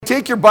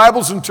take your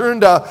Bibles and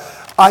turn to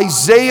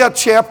Isaiah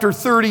chapter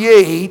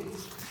 38,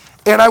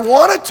 and I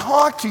want to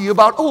talk to you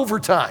about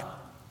overtime.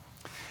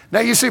 Now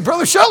you say,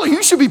 Brother Shelly,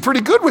 you should be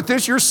pretty good with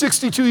this. You're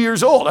 62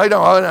 years old. I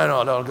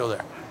know, don't go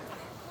there.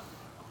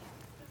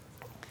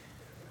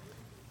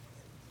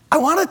 I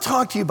want to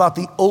talk to you about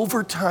the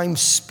overtime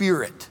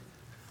spirit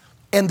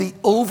and the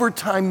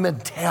overtime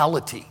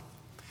mentality.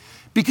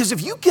 Because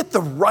if you get the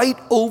right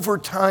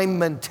overtime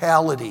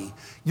mentality,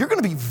 you're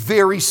going to be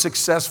very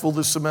successful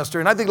this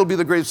semester, and I think it'll be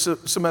the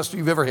greatest semester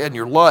you've ever had in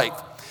your life.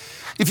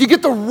 If you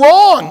get the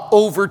wrong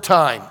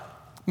overtime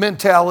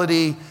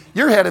mentality,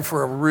 you're headed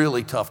for a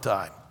really tough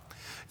time.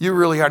 You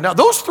really are. Now,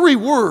 those three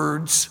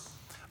words,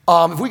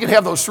 if we can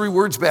have those three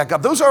words back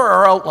up, those are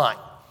our outline.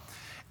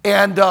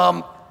 And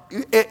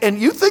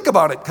you think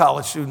about it,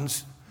 college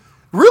students,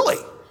 really,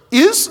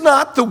 is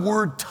not the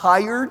word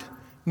tired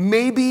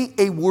maybe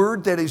a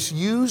word that is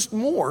used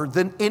more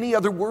than any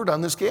other word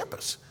on this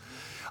campus?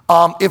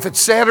 If it's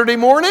Saturday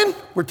morning,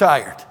 we're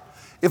tired.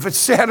 If it's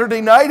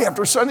Saturday night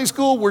after Sunday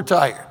school, we're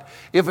tired.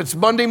 If it's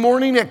Monday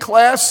morning at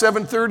class,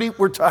 7:30,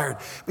 we're tired.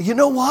 But you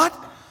know what?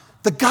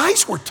 The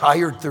guys were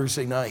tired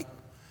Thursday night.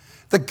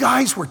 The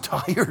guys were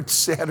tired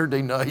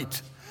Saturday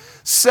night.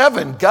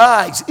 7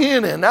 guys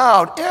in and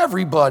out,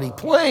 everybody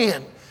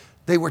playing.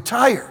 They were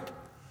tired.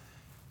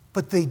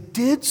 But they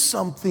did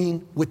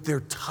something with their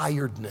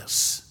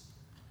tiredness.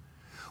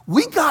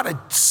 We got to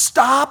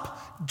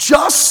stop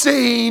just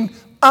saying,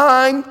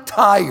 I'm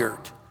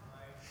tired.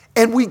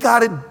 And we got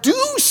to do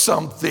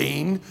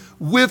something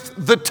with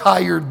the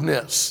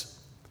tiredness,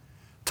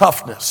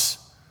 toughness.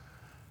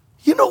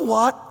 You know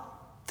what?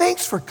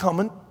 Thanks for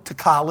coming to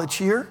college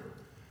here.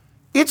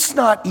 It's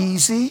not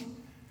easy.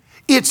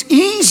 It's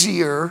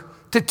easier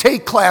to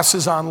take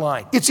classes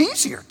online. It's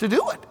easier to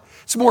do it.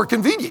 It's more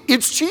convenient.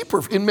 It's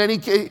cheaper in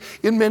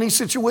many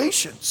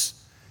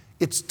situations.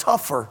 It's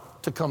tougher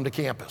to come to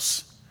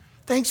campus.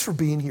 Thanks for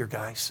being here,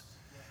 guys.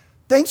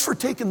 Thanks for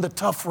taking the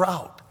tough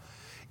route.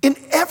 In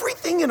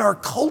everything in our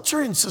culture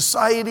and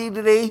society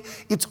today,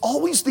 it's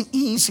always the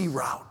easy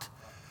route.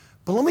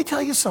 But let me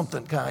tell you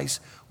something, guys.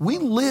 We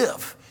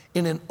live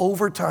in an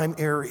overtime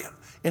area,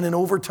 in an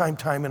overtime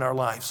time in our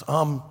lives.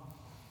 I'm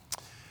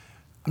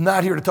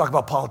not here to talk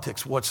about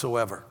politics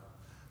whatsoever,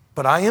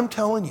 but I am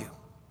telling you,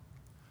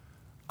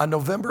 on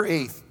November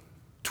 8th,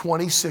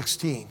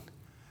 2016,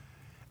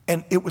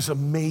 and it was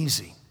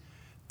amazing.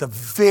 The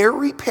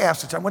very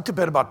passage, I went to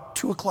bed about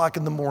 2 o'clock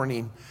in the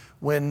morning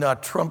when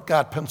Trump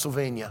got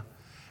Pennsylvania,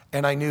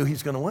 and I knew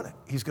he's going to win it.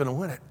 He's going to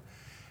win it.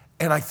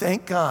 And I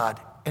thank God,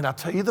 and I'll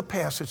tell you the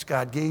passage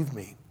God gave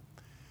me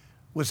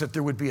was that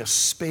there would be a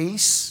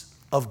space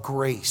of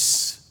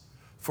grace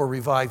for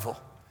revival.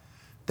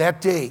 That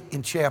day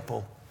in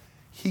chapel,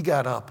 he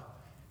got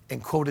up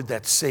and quoted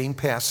that same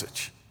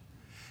passage.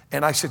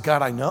 And I said,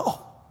 God, I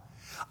know.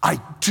 I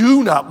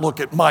do not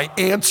look at my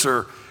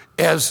answer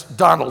as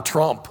Donald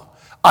Trump.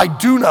 I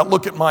do not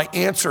look at my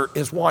answer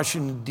as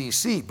Washington,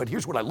 D.C., but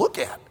here's what I look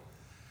at.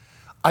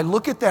 I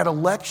look at that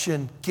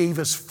election gave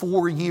us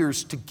 4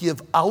 years to give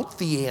out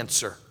the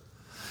answer.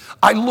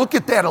 I look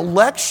at that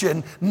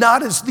election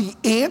not as the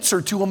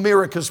answer to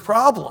America's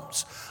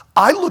problems.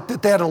 I looked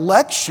at that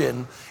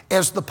election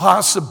as the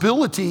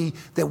possibility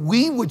that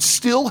we would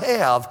still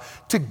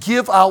have to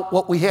give out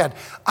what we had.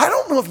 I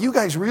don't know if you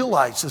guys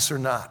realize this or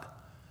not,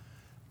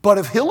 but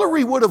if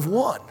Hillary would have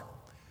won,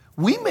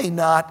 we may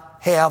not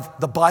have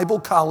the Bible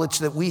college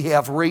that we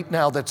have right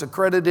now that's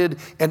accredited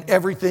and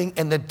everything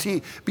and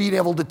being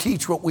able to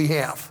teach what we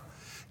have.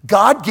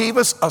 God gave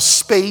us a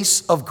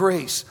space of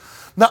grace.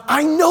 Now,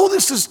 I know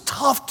this is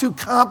tough to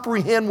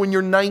comprehend when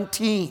you're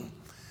 19,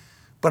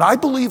 but I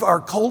believe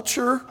our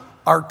culture,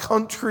 our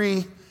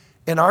country,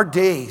 and our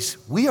days,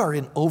 we are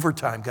in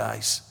overtime,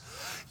 guys.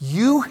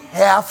 You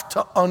have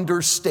to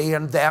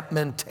understand that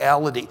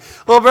mentality.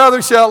 Well, Brother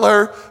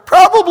Shetler,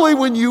 probably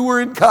when you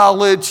were in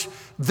college,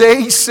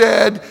 they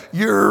said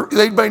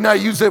they might not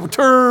use that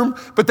term,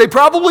 but they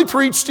probably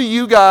preached to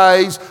you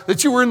guys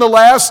that you were in the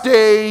last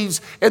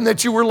days and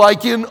that you were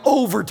like in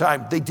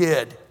overtime. They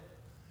did.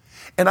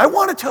 And I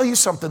want to tell you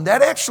something,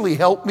 that actually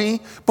helped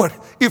me, but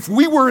if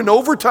we were in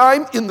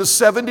overtime in the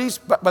 70s,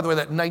 by the way,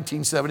 that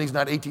 1970s,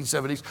 not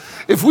 1870s,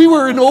 if we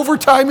were in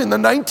overtime in the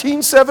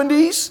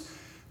 1970s,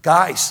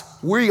 guys,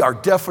 we are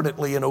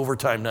definitely in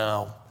overtime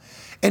now.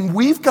 And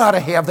we've got to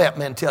have that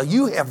mentality.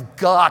 You have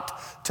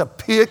got to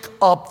pick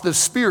up the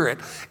spirit,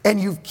 and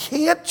you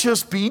can't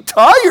just be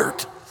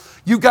tired.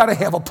 You've got to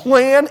have a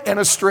plan and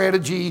a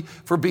strategy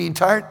for being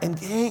tired, and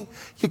hey,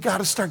 you got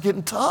to start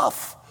getting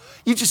tough.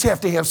 You just have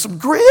to have some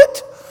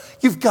grit.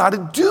 You've got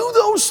to do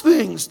those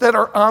things that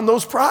are on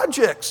those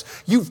projects.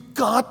 You've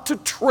got to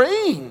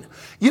train.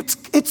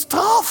 It's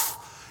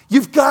tough.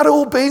 You've got to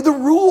obey the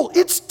rule.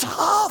 It's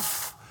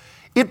tough.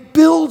 It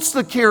builds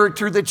the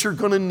character that you're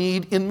going to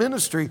need in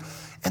ministry.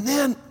 And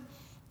then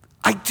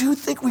I do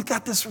think we've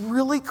got this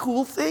really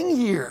cool thing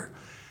here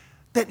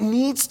that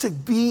needs to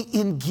be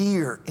in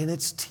gear, and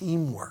it's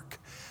teamwork.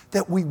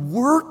 that we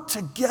work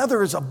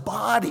together as a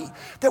body,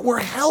 that we're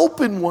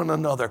helping one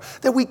another,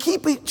 that we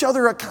keep each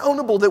other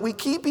accountable, that we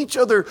keep each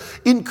other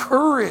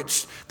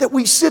encouraged, that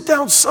we sit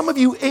down, some of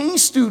you A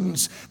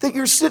students, that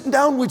you're sitting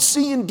down with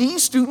C and D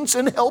students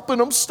and helping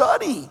them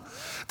study.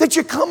 That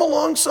you come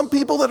along some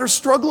people that are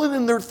struggling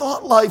in their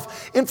thought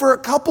life, and for a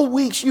couple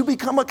weeks you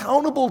become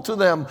accountable to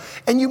them,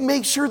 and you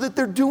make sure that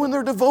they're doing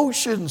their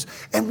devotions,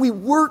 and we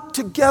work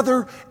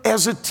together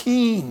as a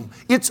team.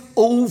 It's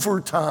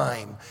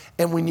overtime,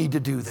 and we need to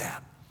do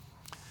that.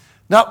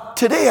 Now,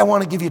 today I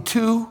want to give you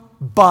 2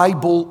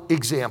 Bible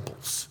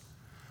examples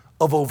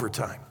of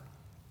overtime.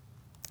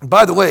 And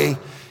by the way,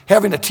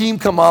 having a team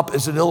come up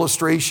as an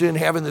illustration,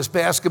 having this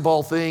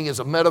basketball thing as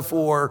a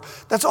metaphor,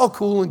 that's all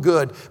cool and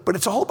good, but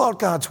it's all about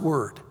God's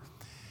word.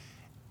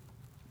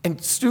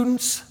 And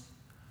students,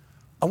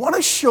 I want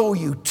to show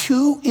you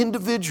 2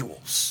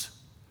 individuals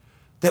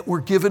that were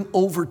given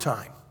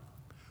overtime.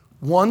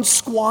 One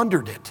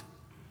squandered it,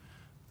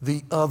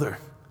 the other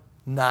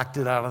knocked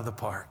it out of the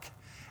park.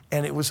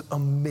 And it was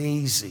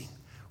amazing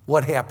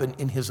what happened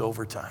in his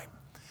overtime.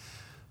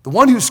 The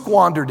one who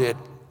squandered it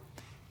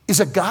is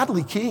a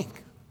godly king.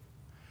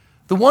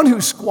 The one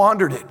who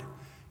squandered it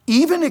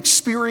even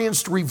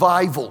experienced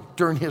revival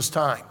during his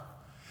time.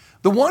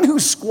 The one who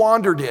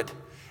squandered it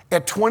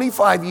at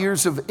 25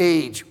 years of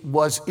age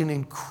was an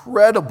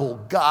incredible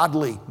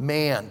godly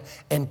man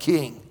and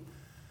king.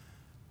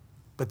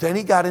 But then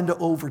he got into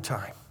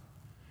overtime,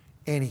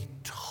 and he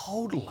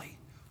totally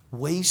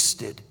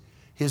wasted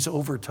his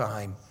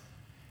overtime.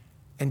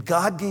 And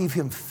God gave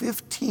him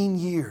 15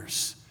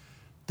 years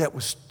that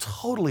was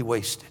totally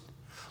wasted.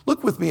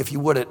 Look with me, if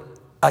you would, at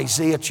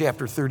Isaiah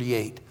chapter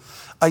 38.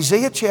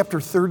 Isaiah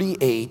chapter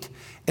 38,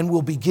 and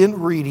we'll begin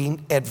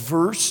reading at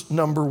verse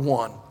number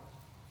 1.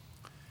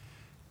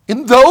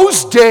 In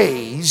those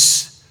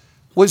days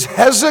was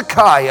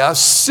Hezekiah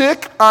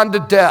sick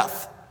unto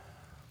death,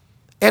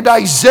 and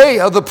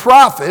Isaiah the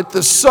prophet,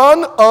 the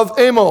son of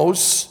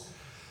Amos,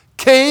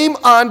 came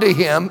unto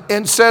him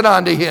and said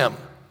unto him,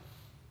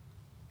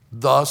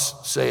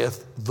 Thus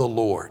saith the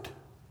Lord,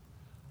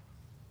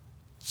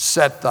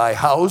 Set thy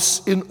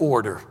house in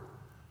order,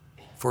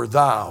 for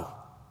thou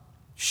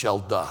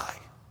shalt die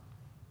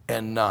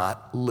and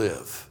not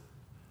live.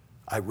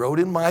 I wrote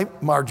in my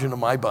margin of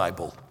my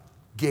Bible,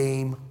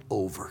 game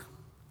over.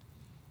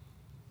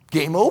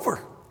 Game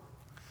over.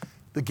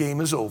 The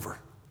game is over.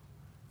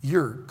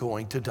 You're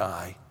going to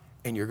die,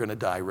 and you're going to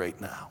die right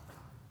now.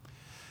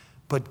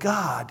 But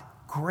God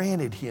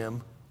granted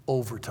him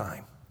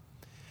overtime.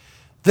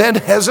 Then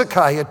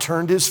Hezekiah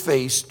turned his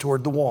face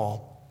toward the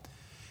wall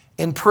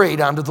and prayed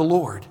unto the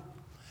Lord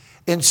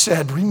and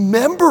said,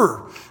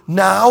 Remember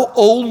now,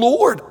 O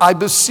Lord, I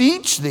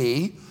beseech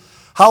thee,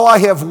 how I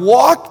have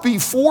walked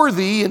before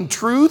thee in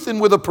truth and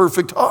with a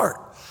perfect heart,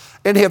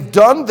 and have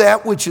done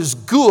that which is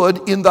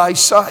good in thy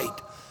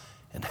sight.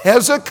 And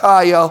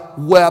Hezekiah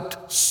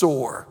wept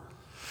sore.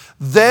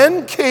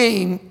 Then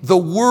came the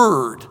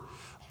word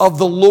of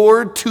the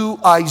Lord to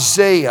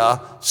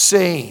Isaiah,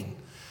 saying,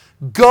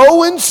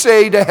 Go and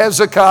say to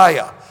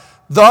Hezekiah,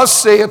 Thus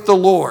saith the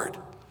Lord,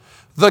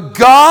 The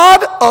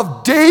God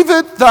of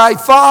David thy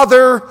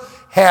father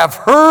have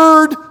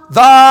heard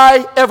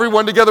thy,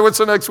 everyone together, what's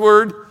the next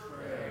word?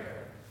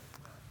 Prayer.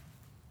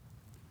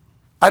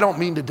 I don't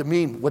mean to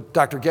demean what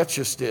Dr. Getz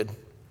just did,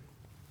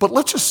 but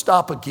let's just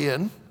stop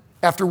again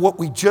after what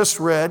we just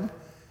read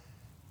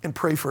and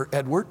pray for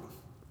Edward.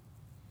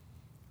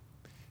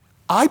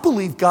 I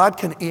believe God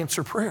can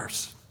answer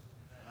prayers.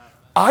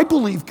 I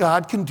believe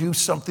God can do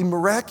something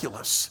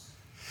miraculous.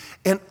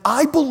 And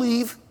I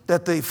believe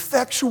that the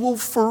effectual,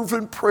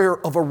 fervent prayer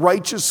of a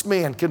righteous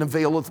man can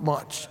availeth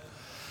much.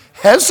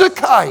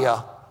 Hezekiah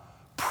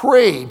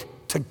prayed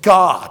to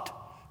God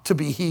to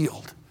be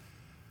healed,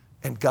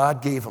 and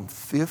God gave him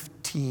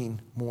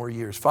 15 more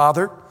years.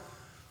 Father,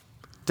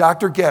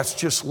 Dr. Getz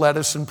just led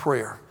us in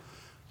prayer,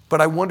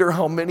 but I wonder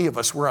how many of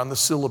us were on the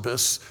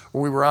syllabus,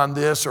 or we were on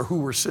this, or who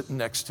we're sitting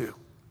next to.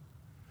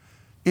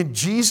 In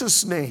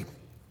Jesus' name,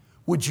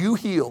 would you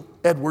heal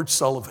Edward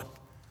Sullivan?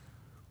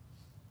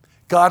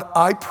 God,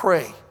 I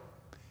pray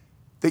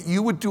that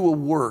you would do a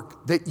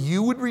work, that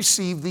you would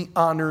receive the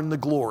honor and the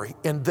glory.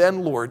 And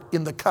then, Lord,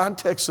 in the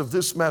context of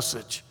this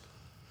message,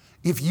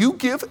 if you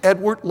give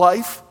Edward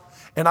life,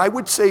 and I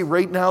would say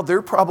right now,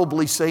 they're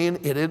probably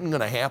saying it isn't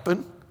going to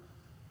happen.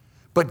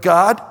 But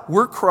God,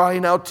 we're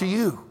crying out to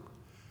you.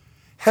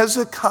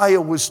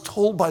 Hezekiah was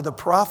told by the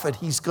prophet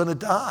he's going to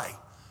die,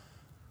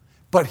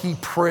 but he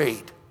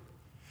prayed.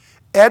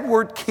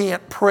 Edward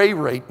can't pray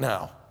right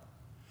now.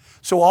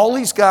 So all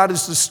he's got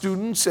is the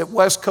students at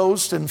West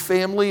Coast and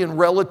family and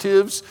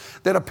relatives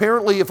that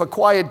apparently, if a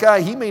quiet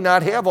guy, he may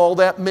not have all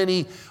that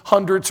many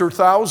hundreds or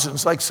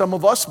thousands like some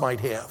of us might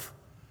have.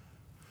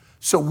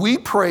 So we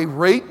pray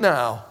right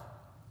now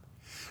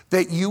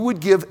that you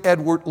would give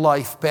Edward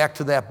life back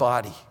to that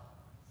body.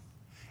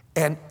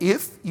 And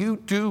if you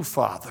do,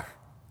 Father,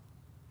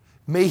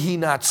 may he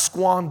not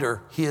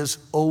squander his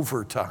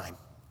overtime.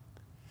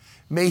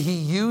 May he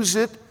use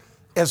it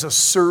as a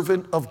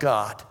servant of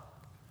God.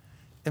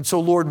 And so,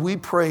 Lord, we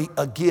pray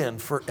again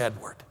for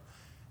Edward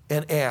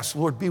and ask,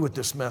 Lord, be with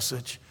this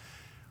message.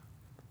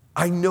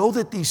 I know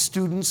that these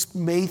students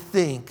may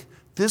think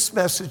this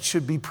message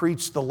should be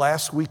preached the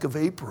last week of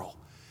April.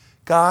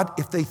 God,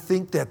 if they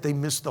think that, they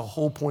missed the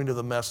whole point of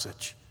the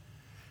message.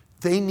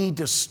 They need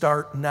to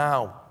start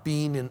now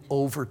being in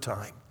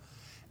overtime.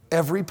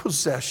 Every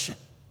possession,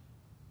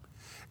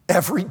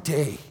 every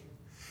day,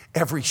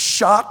 every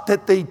shot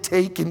that they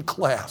take in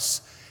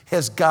class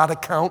has got to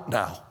count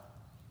now.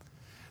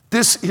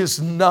 This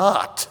is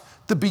not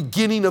the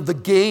beginning of the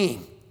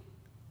game.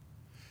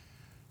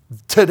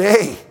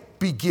 Today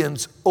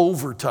begins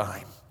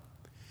overtime,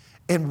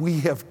 and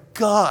we have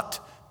got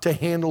to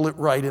handle it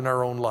right in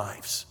our own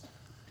lives.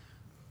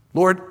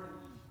 Lord,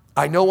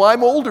 I know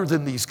I'm older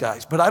than these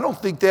guys, but I don't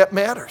think that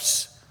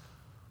matters.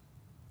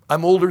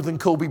 I'm older than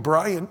Kobe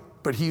Bryant,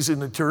 but he's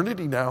in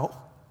eternity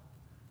now.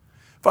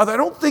 Father, I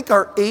don't think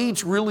our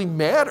age really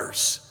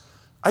matters.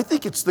 I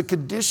think it's the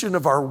condition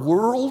of our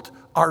world,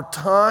 our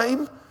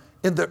time,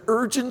 and the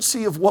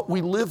urgency of what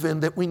we live in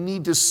that we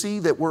need to see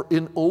that we're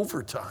in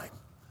overtime.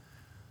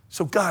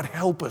 So God,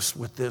 help us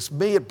with this.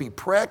 May it be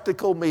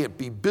practical, may it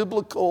be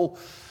biblical,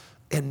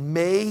 and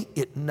may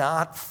it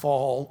not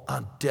fall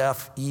on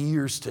deaf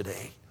ears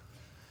today.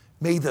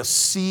 May the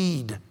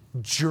seed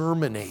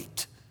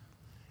germinate,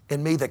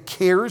 and may the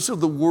cares of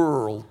the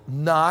world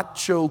not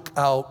choke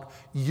out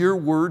your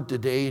word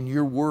today and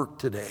your work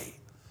today.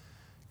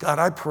 God,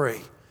 I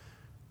pray,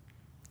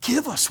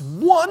 give us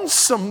one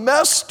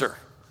semester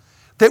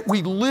that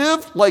we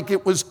live like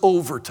it was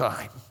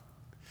overtime.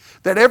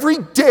 That every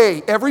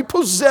day, every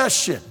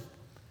possession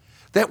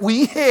that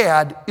we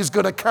had is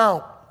going to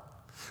count.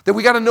 That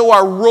we got to know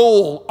our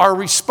role, our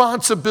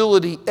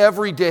responsibility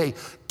every day.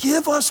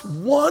 Give us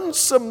one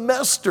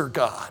semester,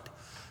 God,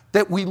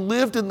 that we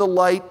lived in the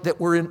light that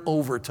we're in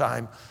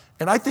overtime.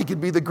 And I think it'd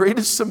be the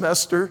greatest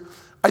semester.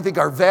 I think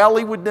our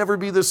valley would never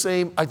be the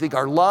same. I think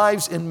our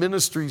lives and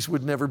ministries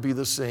would never be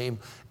the same.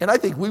 And I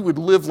think we would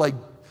live like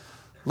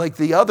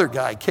the other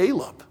guy,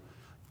 Caleb,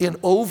 in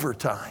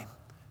overtime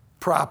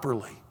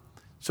properly.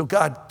 So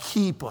God,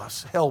 keep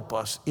us, help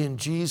us in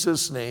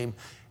Jesus' name.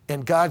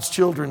 And God's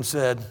children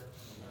said,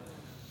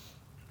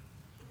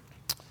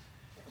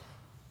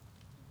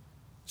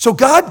 so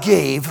God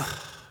gave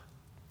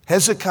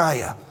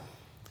Hezekiah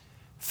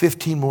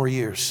 15 more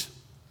years.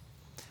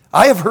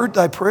 I have heard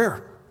thy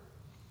prayer.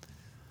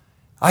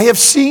 I have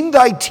seen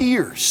thy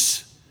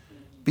tears.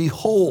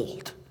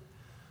 Behold,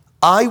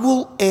 I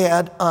will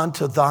add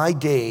unto thy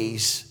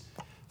days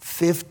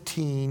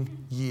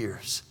 15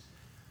 years.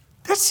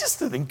 That's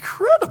just an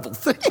incredible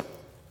thing.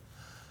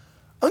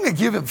 I'm going to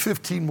give him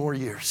 15 more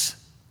years.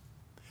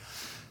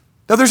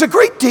 Now, there's a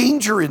great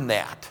danger in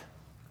that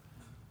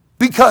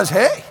because,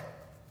 hey,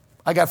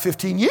 I got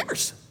 15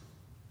 years.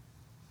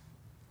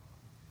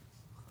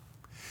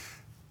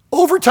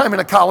 Overtime in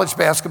a college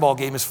basketball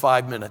game is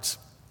 5 minutes.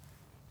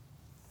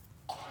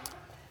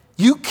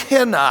 You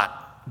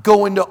cannot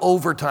go into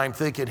overtime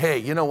thinking, hey,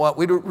 you know what,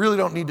 we really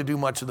don't need to do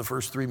much in the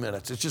first 3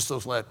 minutes. It's just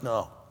those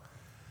no.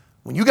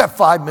 When you got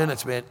 5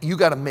 minutes, man, you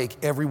got to make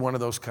every one of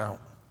those count.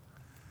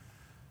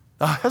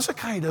 Now,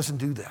 Hezekiah doesn't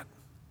do that.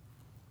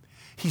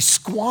 He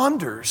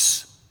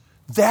squanders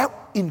that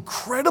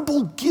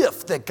incredible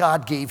gift that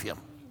God gave him.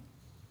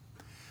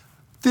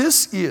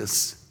 This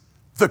is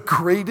the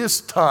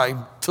greatest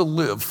time to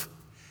live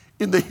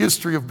in the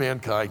history of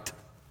mankind.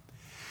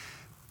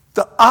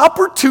 The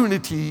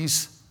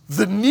opportunities,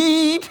 the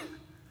need,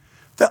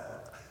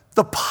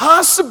 the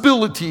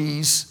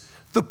possibilities,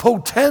 the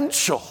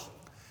potential.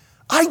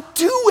 I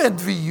do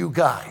envy you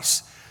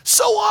guys.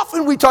 So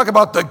often we talk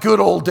about the good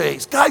old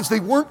days. Guys, they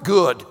weren't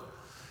good.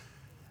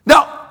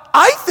 Now,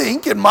 I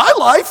think in my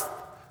life,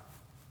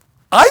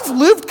 I've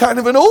lived kind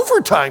of an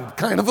overtime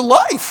kind of a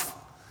life.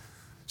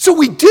 So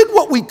we did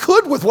what we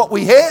could with what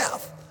we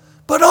have.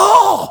 But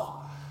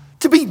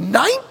to be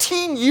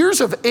 19 years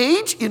of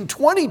age in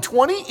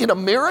 2020 in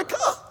America?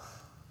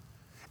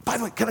 By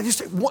the way, can I just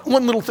say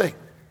one little thing?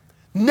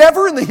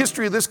 Never in the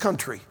history of this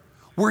country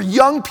were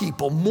young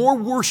people more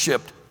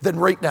worshiped than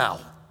right now.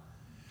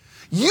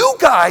 You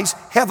guys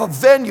have a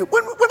venue.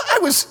 When I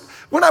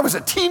was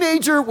a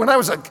teenager, when I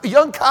was a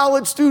young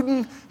college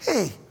student,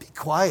 hey, be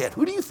quiet.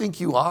 Who do you think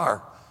you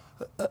are?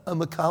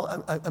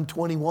 I'm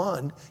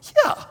 21.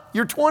 Yeah,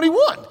 you're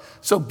 21.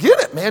 So get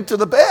it, man, to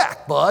the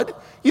back, bud.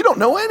 You don't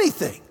know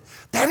anything.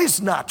 That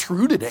is not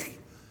true today.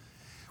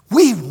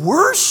 We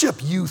worship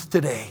youth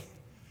today.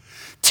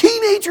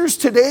 Teenagers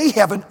today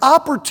have an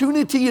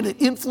opportunity and an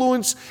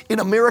influence in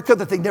America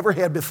that they never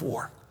had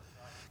before.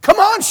 Come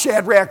on,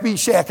 Shadrach,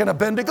 Meshach, and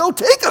Abednego,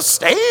 take a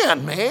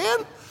stand,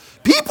 man.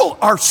 People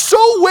are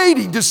so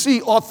waiting to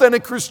see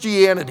authentic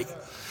Christianity.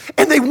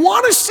 And they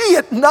want to see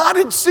it not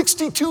in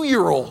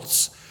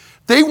 62-year-olds.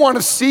 They want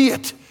to see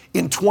it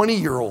in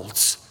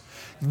 20-year-olds.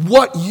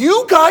 What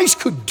you guys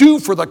could do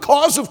for the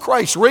cause of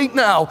Christ right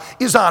now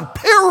is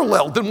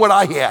unparalleled than what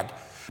I had.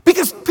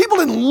 Because people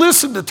didn't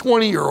listen to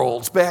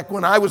 20-year-olds back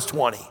when I was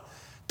 20.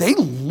 They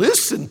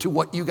listen to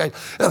what you guys,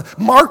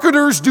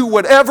 marketers do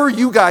whatever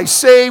you guys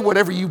say,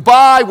 whatever you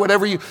buy,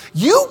 whatever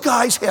you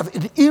guys have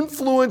an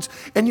influence,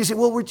 and you say,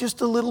 well, we're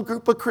just a little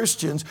group of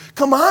Christians.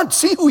 Come on,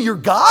 see who your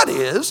God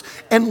is,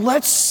 and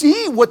let's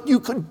see what you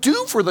could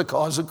do for the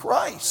cause of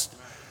Christ.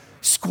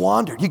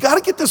 Squandered. You got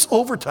to get this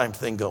overtime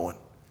thing going.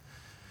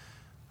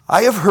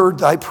 I have heard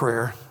thy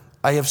prayer.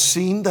 I have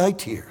seen thy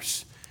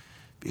tears.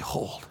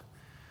 Behold,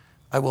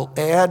 I will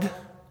add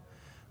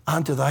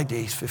unto thy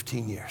days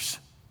 15 years.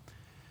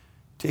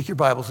 Take your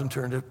Bibles and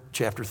turn to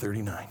chapter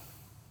 39.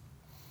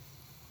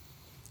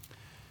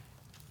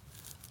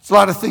 There's a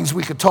lot of things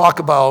we could talk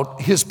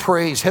about his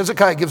praise.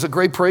 Hezekiah gives a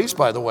great praise,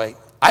 by the way.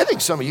 I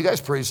think some of you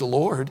guys praise the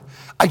Lord.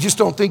 I just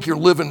don't think you're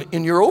living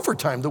in your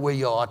overtime the way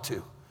you ought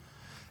to.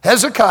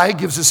 Hezekiah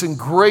gives us in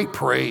great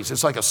praise.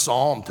 It's like a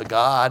psalm to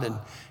God, and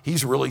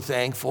he's really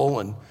thankful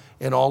and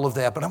all of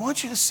that. But I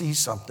want you to see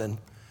something.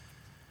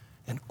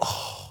 And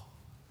I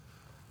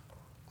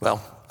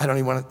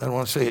don't want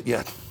to say it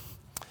yet.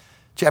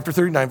 Chapter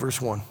 39,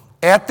 verse 1.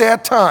 At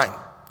that time,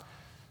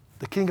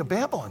 the king of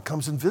Babylon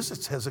comes and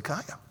visits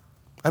Hezekiah.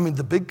 I mean,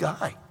 the big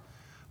guy,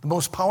 the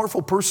most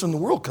powerful person in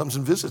the world comes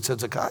and visits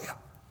Hezekiah.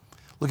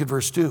 Look at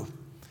verse 2.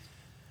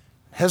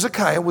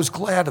 Hezekiah was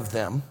glad of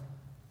them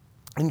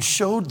and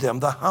showed them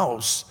the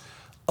house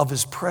of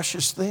his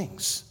precious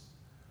things.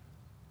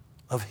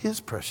 Of his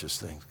precious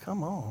things.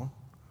 Come on.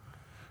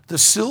 The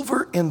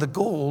silver and the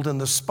gold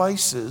and the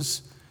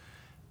spices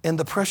and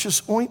the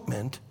precious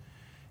ointment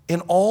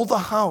and all the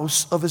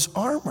house of his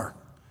armor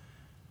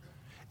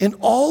and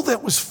all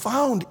that was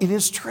found in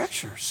his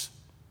treasures.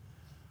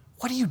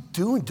 What are you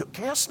doing?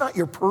 Cast not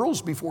your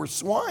pearls before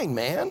swine,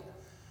 man.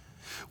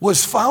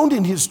 Was found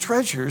in his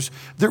treasures.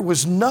 There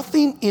was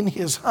nothing in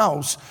his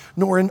house,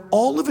 nor in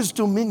all of his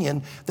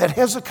dominion, that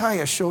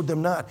Hezekiah showed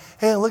them not.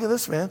 Hey, look at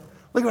this, man.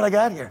 Look what I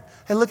got here.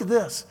 Hey, look at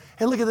this.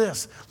 Hey, look at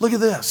this. Look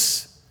at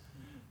this.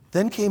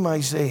 Then came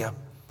Isaiah,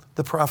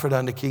 the prophet,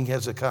 unto King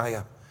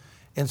Hezekiah,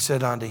 and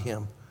said unto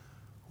him,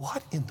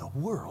 what in the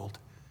world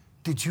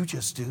did you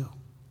just do?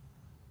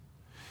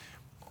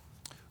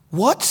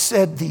 What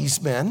said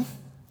these men?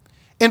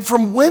 And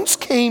from whence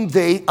came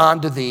they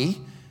unto thee?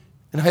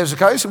 And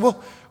Hezekiah said,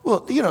 well,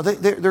 you know,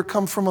 they're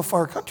come from a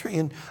far country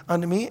and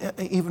unto me,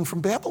 even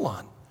from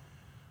Babylon.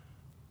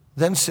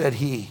 Then said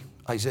he,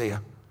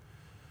 Isaiah,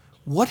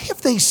 what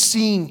have they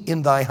seen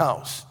in thy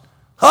house?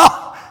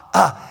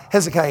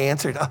 Hezekiah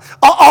answered,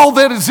 all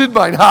that is in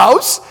mine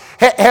house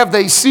have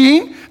they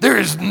seen. There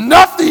is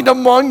nothing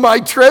among my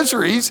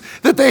treasuries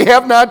that they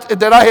have not,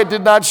 that I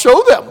did not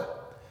show them.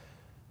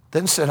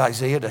 Then said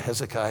Isaiah to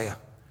Hezekiah,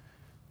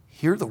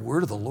 hear the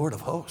word of the Lord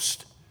of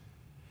hosts.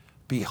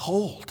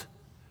 Behold,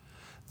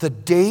 the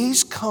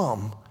days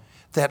come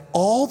that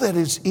all that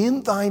is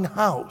in thine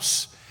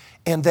house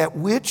and that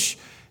which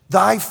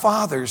thy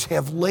fathers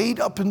have laid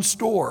up in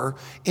store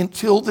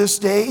until this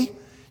day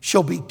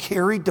shall be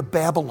carried to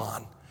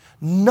Babylon.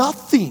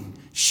 Nothing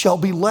shall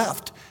be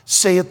left,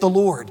 saith the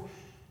Lord.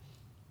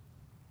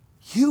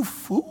 You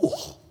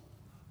fool.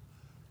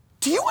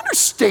 Do you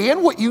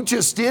understand what you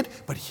just did?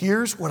 But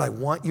here's what I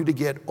want you to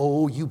get.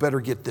 Oh, you better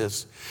get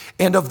this.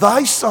 And of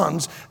thy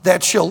sons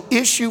that shall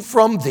issue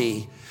from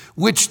thee,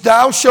 which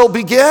thou shalt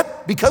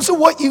beget, because of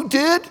what you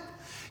did,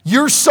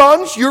 your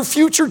sons, your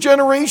future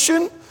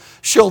generation,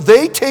 shall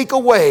they take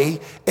away,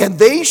 and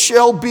they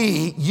shall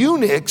be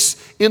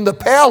eunuchs in the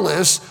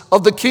palace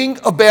of the king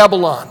of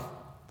Babylon.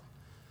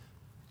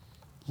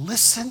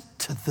 Listen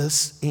to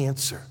this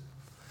answer.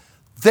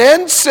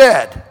 Then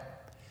said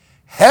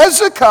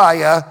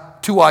Hezekiah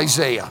to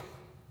Isaiah,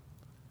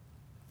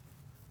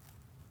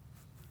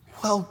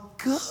 well,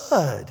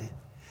 good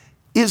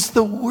is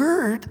the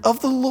word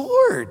of the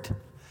Lord,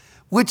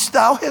 which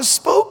thou hast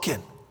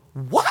spoken.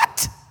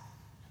 What?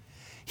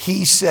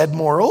 He said,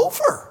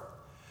 moreover,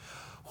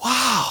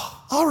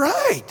 wow, all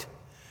right.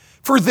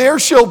 For there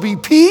shall be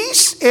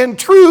peace and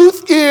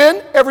truth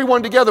in,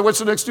 everyone together, what's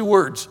the next two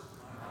words?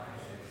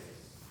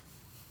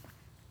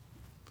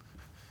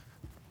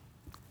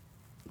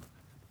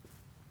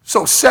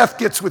 So Seth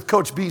gets with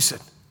Coach Beeson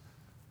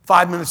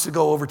 5 minutes to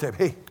go overtime.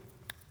 Hey,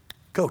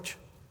 Coach,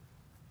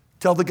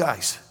 tell the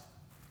guys,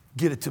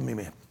 get it to me,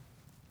 man.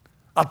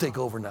 I'll take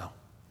over now.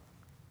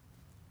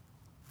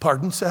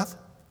 Pardon, Seth?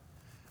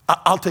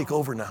 I'll take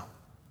over now.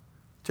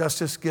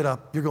 Justice, get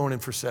up. You're going in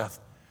for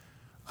Seth.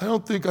 I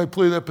don't think I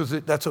play that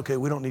position. That's okay.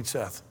 We don't need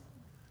Seth.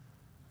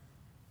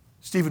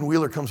 Stephen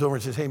Wheeler comes over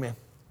and says, hey, man,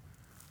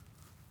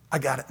 I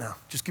got it now.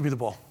 Just give me the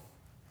ball.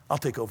 I'll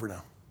take over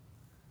now.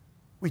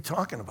 What are you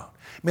talking about?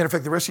 Matter of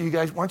fact, the rest of you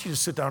guys, why don't you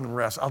just sit down and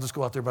rest? I'll just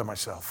go out there by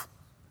myself.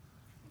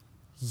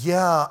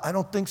 Yeah, I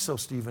don't think so,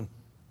 Stephen.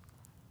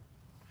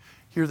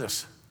 Hear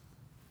this.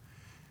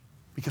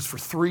 Because for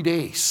 3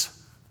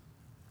 days,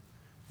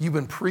 you've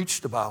been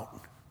preached about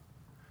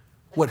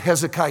what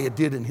Hezekiah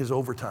did in his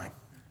overtime.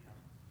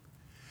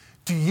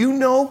 Do you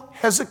know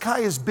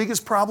Hezekiah's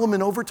biggest problem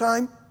in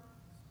overtime?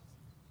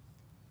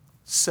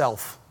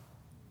 Self.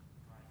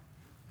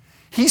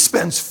 He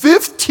spends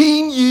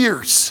 15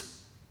 years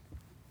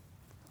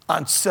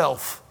on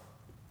self.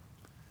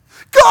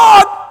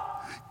 God,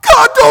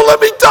 God, don't let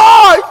me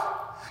die.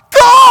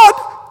 God,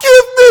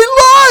 give me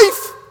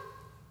life.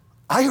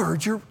 I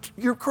heard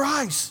your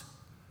cries.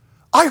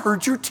 I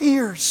heard your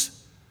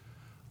tears.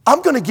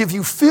 I'm going to give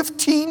you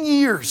 15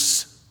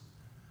 years.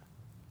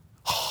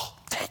 Oh,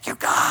 thank you,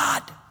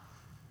 God.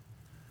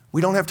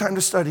 We don't have time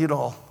to study it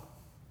all.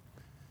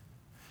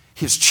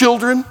 His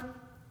children,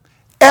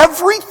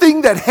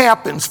 everything that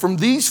happens from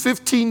these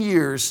 15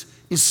 years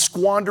is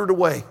squandered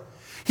away.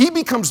 He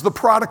becomes the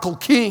prodigal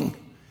king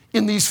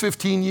in these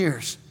 15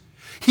 years.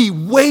 He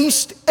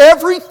wastes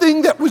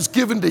everything that was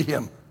given to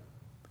him.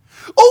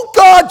 Oh,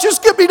 God,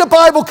 just get me to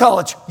Bible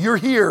college. You're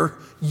here.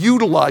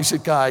 Utilize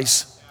it,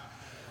 guys.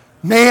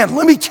 Man,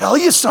 let me tell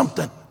you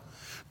something.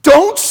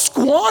 Don't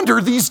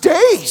squander these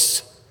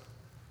days.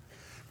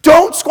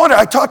 Don't squander.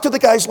 I talked to the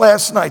guys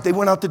last night. They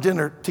went out to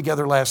dinner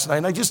together last night,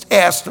 and I just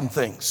asked them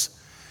things.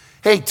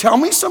 Hey, tell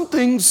me some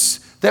things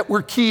that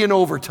were key in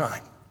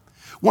overtime.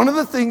 One of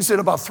the things that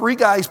about 3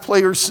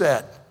 players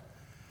said,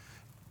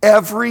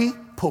 every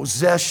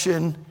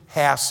possession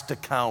has to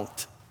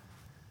count.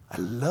 I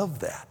love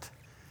that.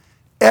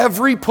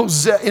 Every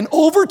possession. In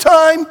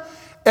overtime,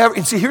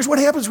 and see, here's what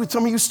happens with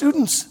some of you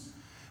students.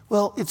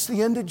 Well, it's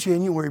the end of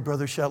January,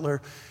 Brother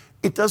Shetler.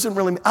 It doesn't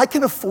really I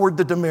can afford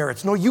the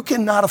demerits. No, you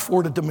cannot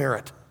afford a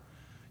demerit.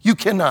 You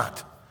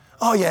cannot.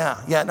 Oh,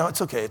 yeah, no,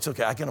 it's okay,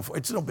 I can afford it.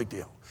 It's no big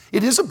deal.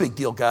 It is a big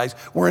deal, guys.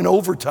 We're in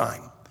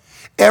overtime.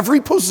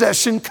 Every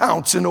possession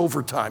counts in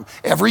overtime.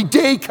 Every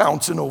day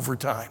counts in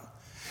overtime.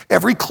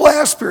 Every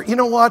class period. You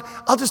know what?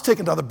 I'll just take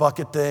another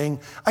bucket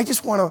thing. I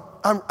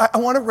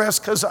want to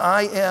rest because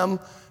I am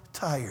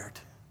tired.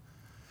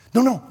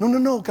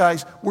 No,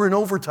 guys. We're in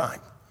overtime.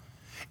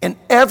 And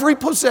every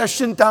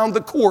possession down the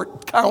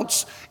court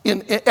counts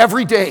in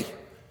every day.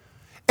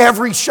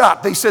 Every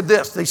shot. They said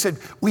this. They said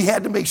we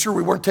had to make sure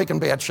we weren't taking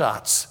bad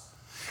shots.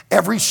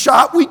 Every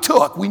shot we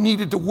took, we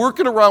needed to work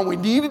it around. We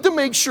needed to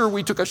make sure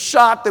we took a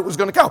shot that was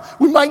going to count.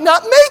 We might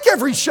not make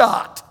every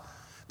shot.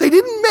 They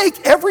didn't make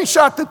every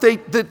shot that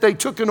they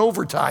took in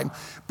overtime,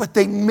 but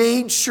they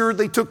made sure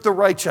they took the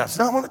right shots.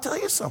 Now, I want to tell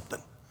you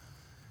something.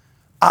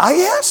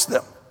 I asked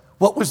them,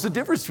 what was the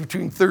difference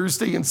between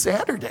Thursday and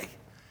Saturday?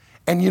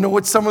 And you know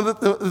what some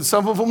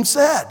of them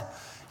said?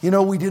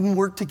 We didn't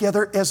work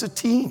together as a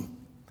team.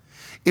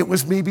 It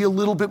was maybe a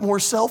little bit more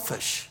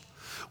selfish.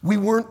 We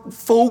weren't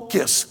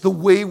focused the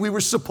way we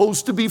were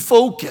supposed to be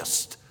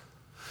focused.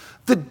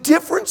 The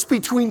difference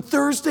between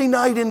Thursday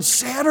night and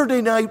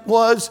Saturday night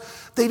was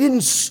they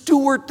didn't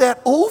steward that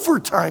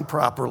overtime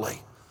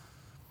properly.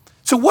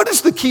 So what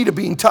is the key to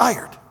being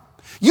tired?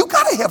 You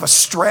got to have a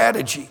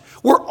strategy.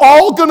 We're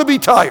all going to be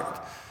tired.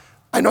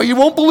 I know you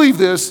won't believe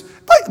this,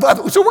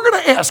 so we're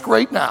going to ask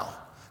right now.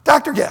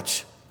 Dr.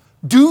 Getch,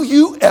 do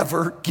you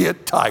ever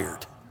get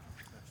tired?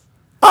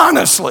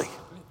 Honestly,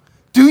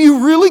 do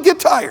you really get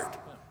tired?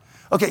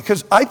 Okay,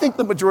 because I think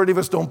the majority of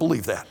us don't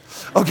believe that,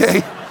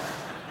 okay?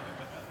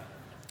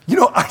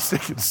 I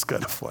think it's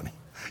kind of funny.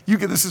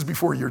 This is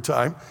before your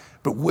time,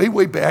 but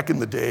way back in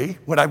the day,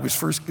 when I was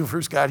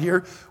first got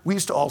here, we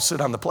used to all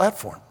sit on the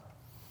platform.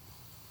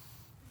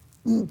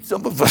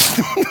 Some of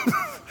us,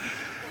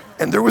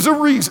 and there was a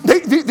reason.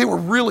 They were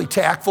really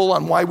tactful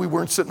on why we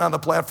weren't sitting on the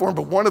platform,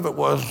 but one of it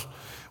was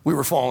we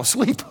were falling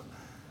asleep.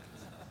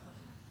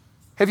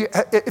 Have you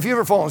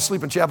ever fallen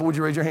asleep in chapel? Would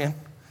you raise your hand?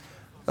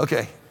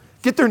 Okay.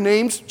 Get their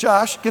names,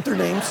 Josh, get their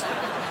names.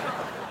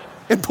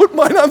 And put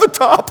mine on the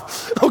top,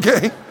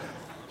 okay?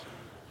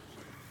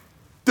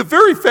 The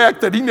very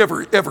fact that he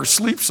never ever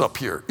sleeps up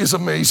here is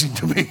amazing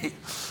to me.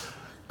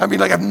 I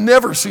mean, I've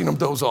never seen him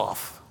doze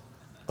off,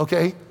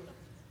 okay?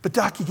 But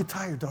Doc, you get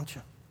tired, don't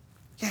you?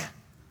 Yeah.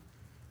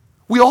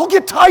 We all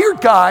get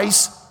tired,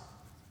 guys.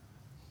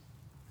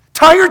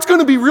 Tired's going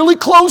to be really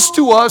close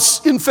to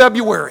us in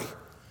February.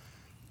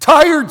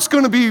 Tired's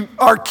going to be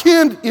our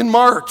kin in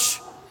March.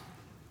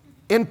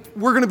 And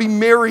we're going to be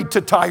married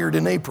to tired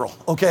in April,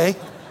 okay?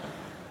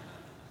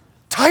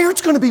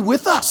 Tired's going to be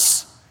with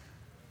us.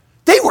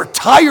 They were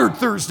tired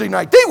Thursday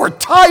night. They were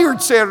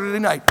tired Saturday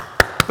night.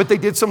 But they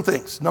did some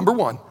things. Number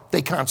one,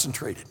 they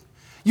concentrated.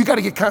 You got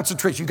to get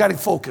concentration. You got to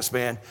focus,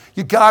 man.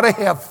 You got to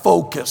have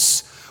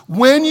focus.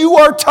 When you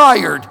are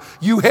tired,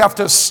 you have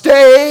to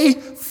stay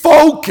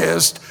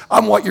focused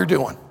on what you're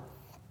doing.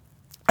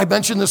 I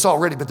mentioned this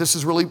already, but this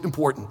is really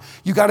important.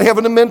 You got to have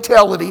a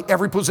mentality,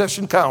 every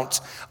possession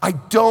counts. I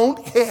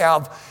don't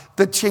have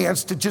the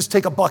chance to just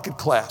take a bucket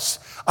class.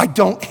 I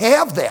don't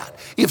have that.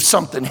 If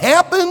something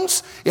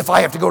happens, if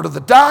I have to go to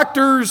the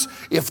doctors,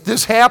 if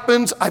this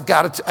happens, I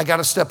got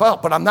to step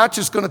out. But I'm not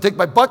just going to take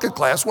my bucket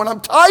class when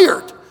I'm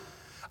tired.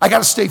 I got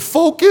to stay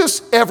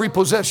focused. Every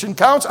possession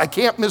counts. I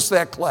can't miss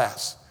that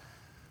class.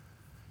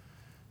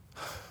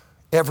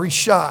 Every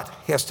shot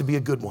has to be a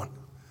good one.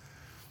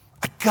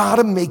 I got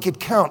to make it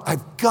count.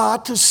 I've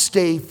got to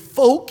stay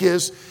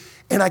focused,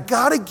 and I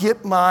got to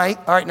get all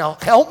right, now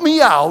help me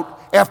out.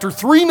 After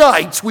 3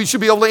 nights, we should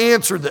be able to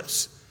answer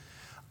this.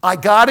 I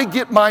got to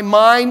get my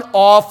mind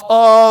off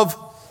of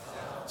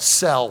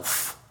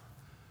self.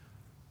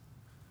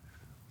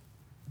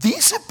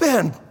 These have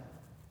been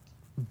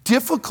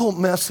difficult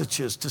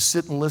messages to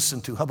sit and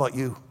listen to. How about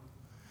you?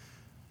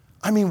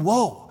 I mean,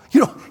 whoa. You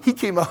know, he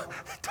came out,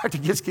 Dr.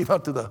 Gibbs came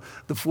out to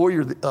the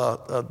foyer, I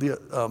don't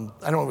know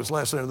if it was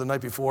last night or the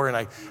night before,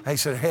 and I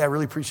said, hey, I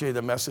really appreciate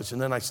the message.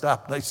 And then I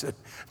stopped and I said,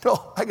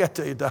 no, I got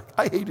to tell you, Doc,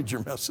 I hated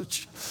your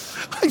message.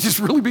 I just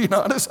really being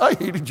honest, I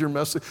hated your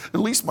message. At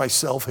least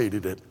myself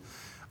hated it.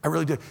 I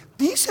really did.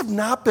 These have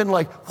not been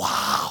like,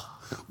 wow,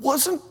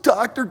 wasn't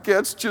Dr.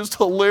 Getz just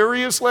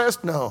hilarious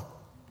last? No.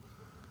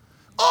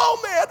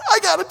 Oh man, I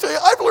got to tell you,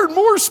 I've learned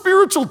more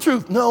spiritual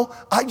truth. No,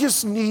 I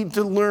just need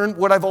to learn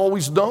what I've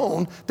always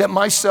known, that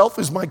myself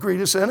is my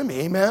greatest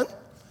enemy. Amen?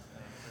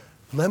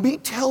 Let me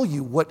tell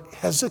you what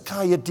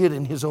Hezekiah did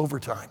in his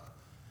overtime.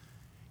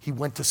 He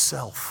went to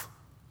self.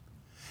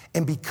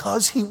 And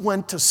because he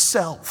went to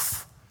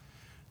self,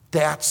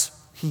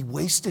 he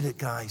wasted it,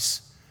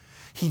 guys.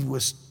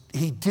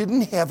 He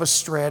didn't have a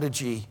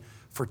strategy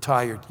for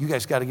tired. You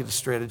guys got to get a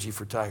strategy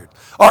for tired.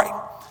 All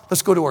right.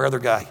 Let's go to our other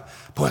guy.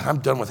 Boy, I'm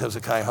done with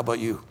Hezekiah. How about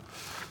you?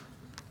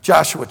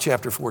 Joshua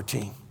chapter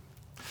 14.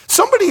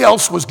 Somebody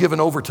else was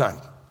given overtime.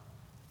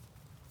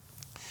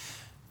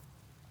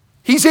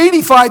 He's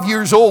 85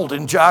 years old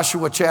in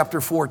Joshua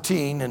chapter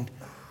 14, and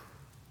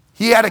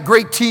he had a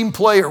great team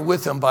player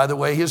with him, by the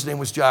way. His name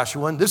was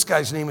Joshua, and this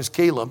guy's name is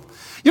Caleb.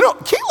 You know,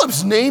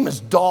 Caleb's name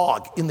is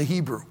dog in the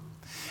Hebrew.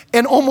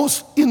 And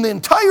almost in the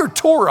entire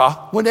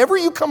Torah, whenever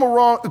you come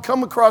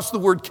across the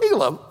word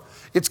Caleb,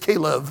 it's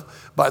Caleb,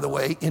 by the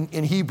way,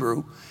 in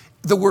Hebrew.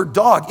 The word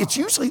dog, it's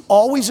usually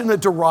always in a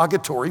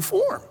derogatory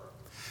form.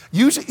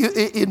 Usually,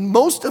 in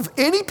most of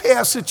any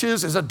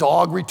passages, as a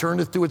dog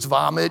returneth to its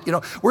vomit, you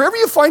know, wherever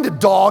you find a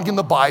dog in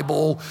the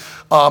Bible,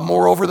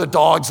 moreover, the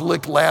dogs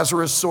licked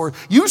Lazarus, or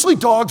usually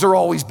dogs are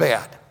always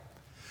bad.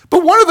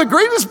 But one of the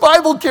greatest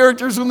Bible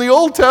characters in the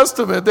Old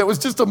Testament that was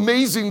just an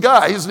amazing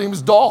guy, his name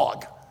is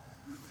Dog.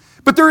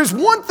 But there is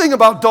one thing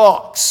about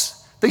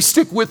dogs. They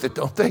stick with it,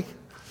 don't they?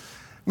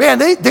 Man,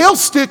 they'll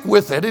stick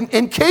with it.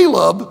 And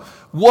Caleb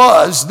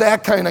was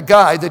that kind of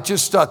guy that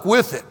just stuck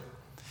with it.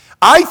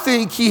 I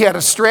think he had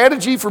a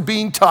strategy for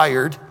being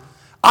tired.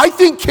 I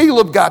think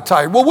Caleb got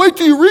tired. Well, wait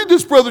till you read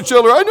this, Brother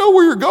Scheller. I know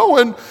where you're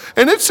going.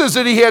 And it says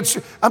that he had,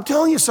 I'm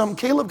telling you something,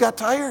 Caleb got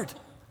tired.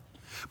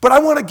 But I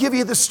want to give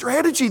you the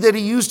strategy that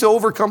he used to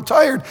overcome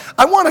tired.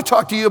 I want to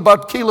talk to you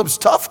about Caleb's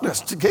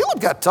toughness. Caleb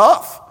got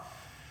tough.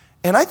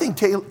 And I think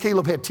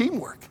Caleb had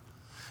teamwork.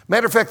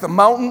 Matter of fact, the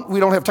mountain,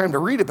 we don't have time to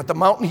read it, but the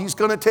mountain he's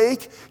going to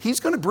take, he's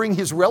going to bring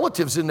his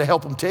relatives in to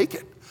help him take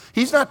it.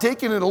 He's not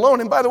taking it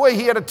alone. And by the way,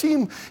 he had a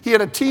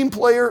team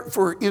player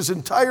for his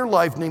entire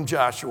life named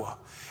Joshua.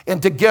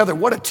 And together,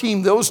 what a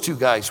team those two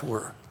guys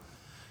were.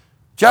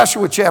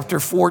 Joshua chapter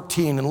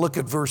 14, and look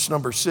at verse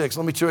number 6.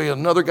 Let me show you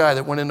another guy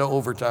that went into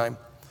overtime.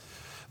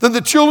 Then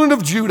the children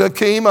of Judah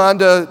came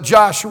unto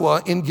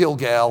Joshua in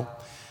Gilgal,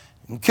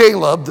 and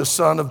Caleb, the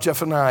son of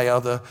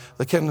Jephunneh,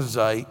 the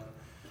Kenizzite,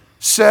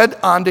 said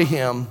unto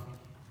him,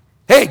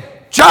 hey,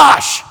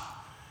 Josh,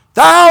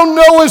 thou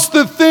knowest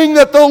the thing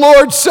that the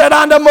Lord said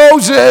unto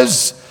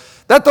Moses,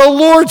 that the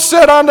Lord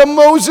said unto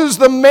Moses,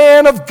 the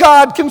man of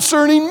God,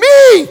 concerning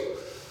me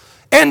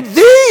and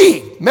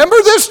thee. Remember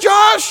this,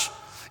 Josh?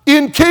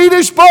 In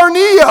Kadesh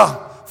Barnea,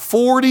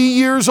 40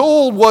 years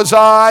old was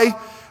I,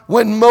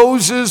 when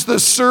Moses, the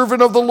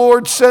servant of the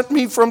Lord, sent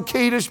me from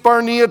Kadesh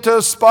Barnea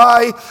to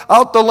spy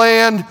out the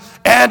land,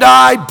 and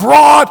I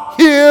brought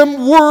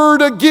him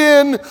word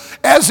again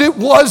as it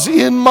was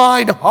in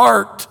mine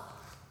heart.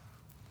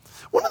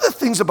 One of the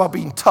things about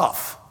being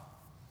tough,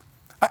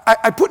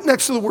 I put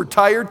next to the word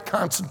tired,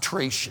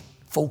 concentration,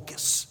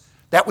 focus.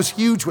 That was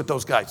huge with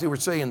those guys. They were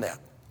saying that.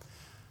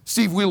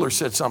 Steve Wheeler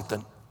said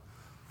something.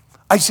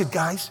 I said,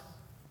 guys,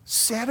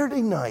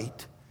 Saturday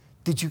night,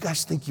 did you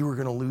guys think you were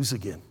going to lose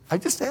again? I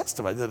just asked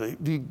him. I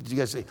said, did you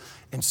guys say?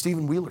 And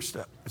Stephen Wheeler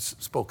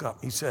spoke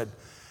up. He said,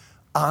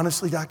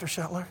 honestly, Dr.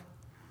 Schettler,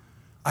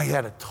 I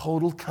had a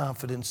total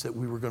confidence that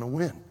we were going to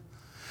win.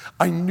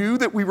 I knew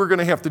that we were going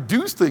to have to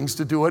do things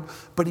to do it,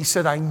 but he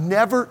said,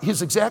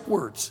 his exact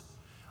words,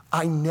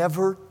 I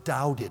never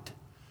doubted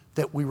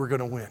that we were going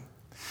to win.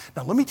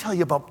 Now, let me tell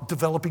you about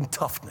developing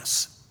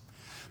toughness.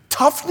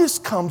 Toughness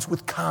comes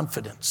with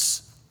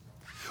confidence.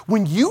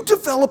 When you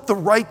develop the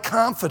right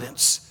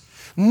confidence,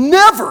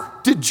 never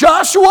did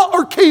Joshua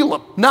or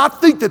Caleb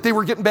not think that they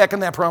were getting back in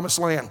that promised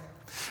land.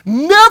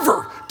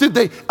 Never did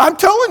they. I'm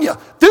telling you,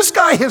 this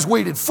guy has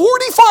waited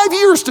 45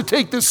 years to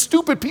take this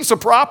stupid piece of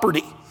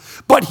property,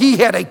 but he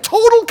had a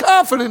total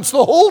confidence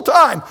the whole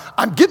time.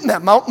 I'm getting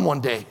that mountain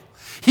one day.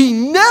 He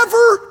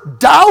never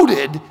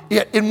doubted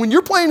it. And when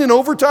you're playing in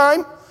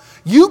overtime,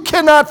 you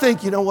cannot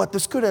think, you know what,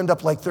 this could end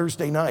up like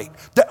Thursday night.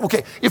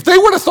 Okay, if they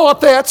would have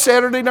thought that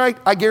Saturday night,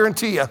 I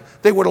guarantee you,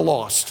 they would have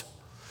lost.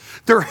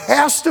 There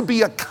has to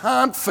be a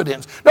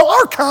confidence. Now,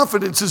 our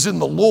confidence is in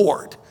the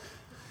Lord.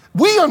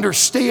 We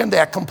understand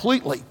that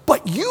completely,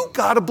 but you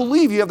got to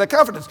believe you have that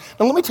confidence.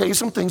 Now, let me tell you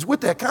some things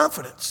with that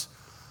confidence.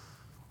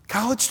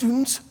 College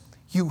students,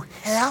 you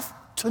have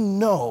to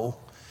know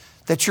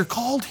that you're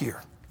called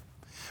here.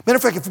 Matter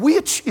of fact,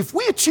 if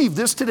we achieve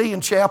this today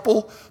in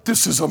chapel,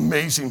 this is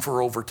amazing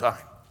for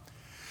overtime.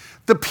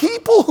 The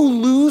people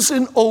who lose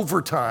in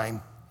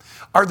overtime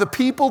are the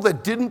people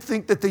that didn't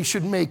think that they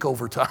should make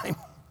overtime.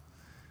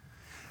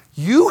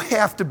 You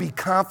have to be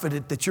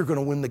confident that you're going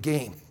to win the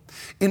game.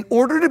 In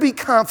order to be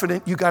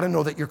confident, you got to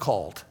know that you're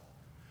called.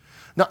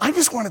 Now, I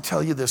just want to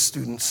tell you this,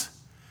 students.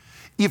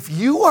 If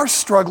you are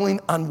struggling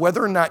on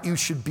whether or not you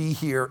should be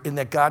here and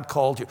that God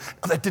called you,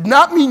 that did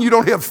not mean you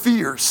don't have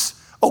fears.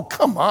 Oh,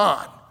 come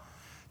on.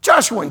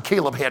 Joshua and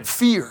Caleb had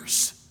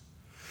fears.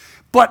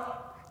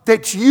 But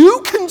that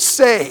you can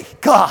say,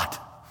 God,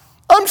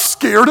 I'm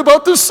scared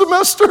about this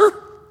semester.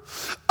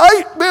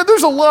 Man,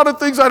 there's a lot of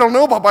things I don't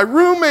know about my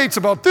roommates,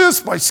 about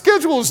this. My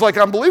schedule is like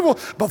unbelievable.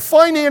 But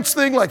finance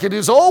thing like it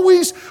is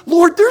always.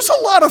 Lord, there's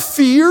a lot of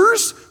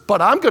fears.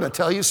 But I'm going to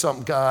tell you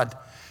something, God.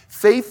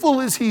 Faithful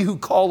is he who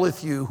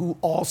calleth you, who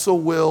also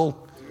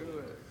will do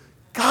it.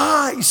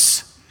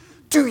 Guys,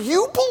 do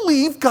you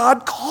believe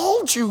God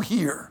called you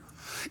here?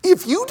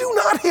 If you do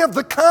not have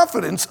the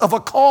confidence of a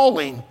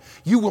calling,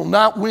 you will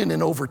not win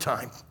in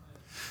overtime.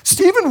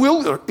 Stephen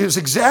Wheeler is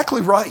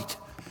exactly right.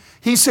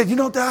 He said, you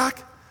know,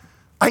 Doc,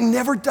 I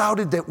never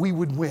doubted that we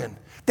would win.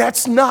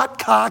 That's not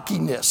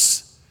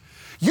cockiness.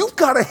 You've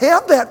got to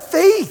have that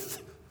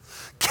faith.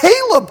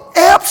 Caleb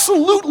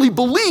absolutely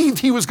believed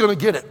he was going to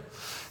get it.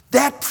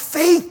 That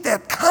faith,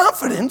 that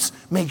confidence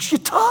makes you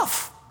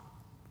tough.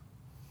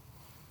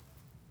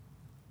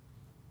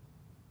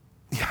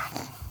 Yeah.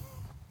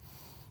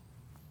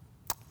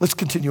 Let's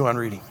continue on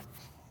reading.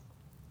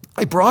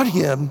 I brought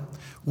him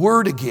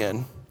word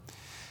again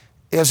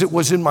as it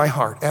was in my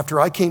heart. After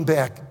I came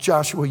back,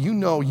 Joshua,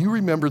 you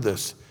remember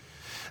this.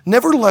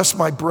 Nevertheless,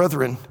 my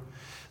brethren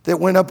that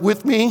went up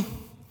with me,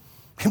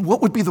 and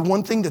what would be the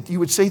one thing that you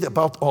would say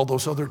about all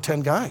those other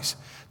 10 guys?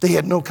 They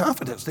had no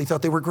confidence. They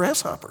thought they were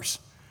grasshoppers.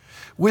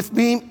 With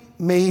me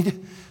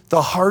made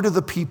the heart of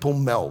the people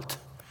melt.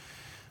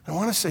 I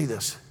want to say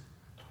this.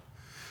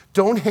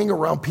 Don't hang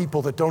around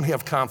people that don't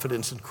have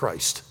confidence in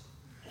Christ.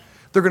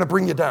 They're going to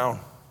bring you down.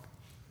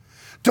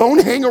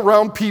 Don't hang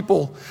around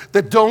people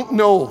that don't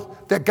know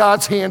that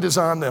God's hand is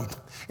on them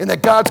and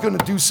that God's going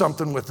to do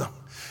something with them.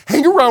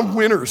 Hang around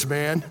winners,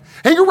 man.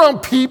 Hang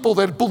around people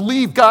that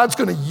believe God's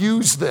going to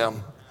use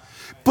them.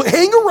 But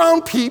hang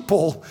around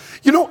people,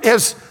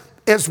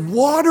 as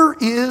water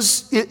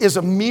is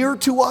a mirror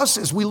to us,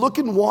 as we look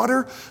in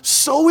water,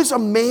 so is a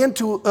man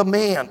to a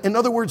man. In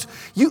other words,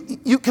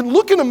 you can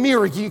look in a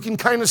mirror, you can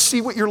kind of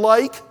see what you're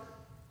like,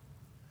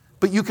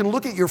 but you can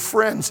look at your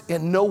friends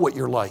and know what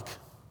you're like.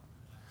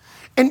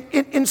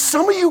 And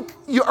some of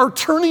you are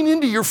turning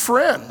into your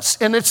friends,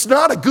 and it's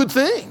not a good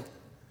thing.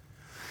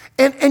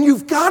 And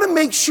you've got to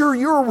make sure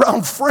you're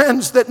around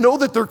friends that know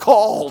that they're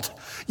called.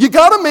 You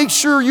got to make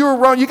sure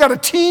you got a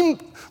team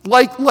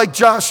like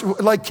Joshua,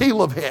 like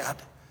Caleb had.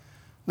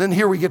 Then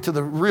here we get to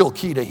the real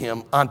key to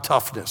him on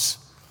toughness.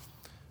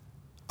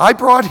 I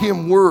brought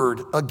him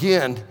word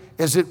again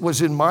as it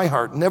was in my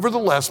heart.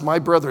 Nevertheless, my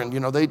brethren,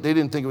 they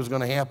didn't think it was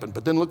going to happen.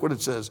 But then look what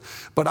it says.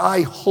 But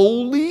I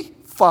wholly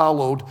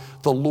followed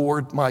the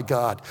Lord my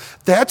God.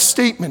 That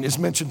statement is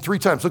mentioned 3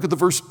 times. Look at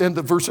the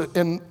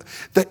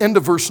end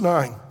of verse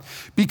 9.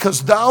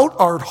 Because thou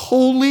art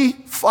wholly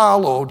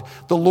followed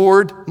the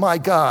Lord my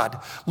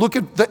God. Look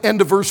at the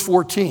end of verse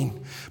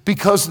 14.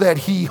 Because that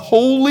he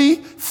wholly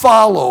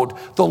followed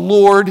the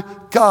Lord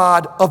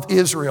God of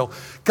Israel.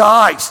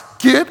 Guys,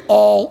 get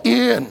all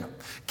in.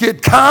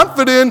 Get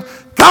confident.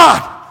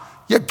 God,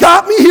 you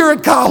got me here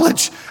at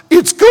college.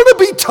 It's going to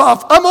be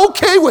tough. I'm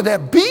okay with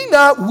that. Be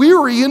not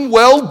weary in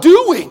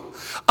well-doing.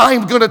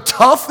 I'm going to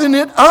toughen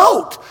it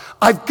out.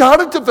 I've got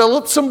to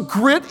develop some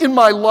grit in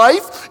my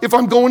life if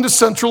I'm going to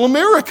Central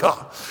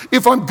America.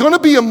 If I'm going to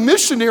be a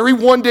missionary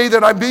one day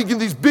that I'm making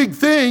these big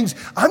things,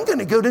 I'm going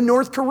to go to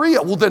North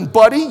Korea. Well then,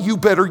 buddy, you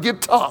better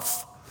get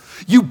tough.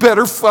 You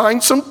better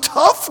find some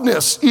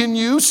toughness in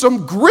you,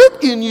 some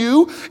grit in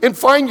you, and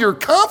find your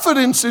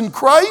confidence in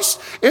Christ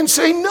and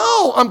say,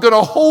 no, I'm going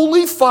to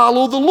wholly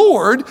follow the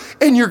Lord,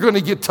 and you're going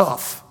to get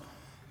tough.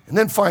 And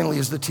then finally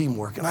is the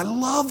teamwork. And I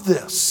love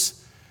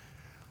this.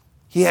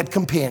 He had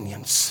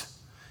companions.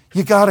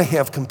 You got to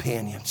have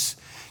companions.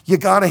 You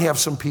got to have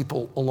some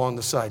people along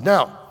the side.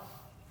 Now,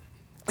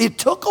 it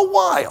took a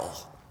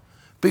while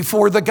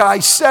before the guy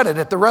said it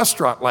at the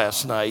restaurant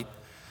last night.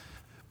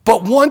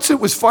 But once it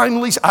was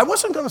finally, I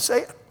wasn't going to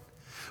say it,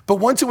 but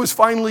once it was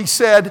finally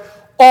said,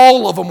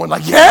 all of them were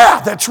like,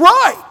 yeah, that's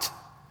right.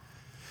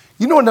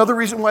 You know another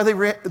reason why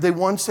they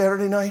won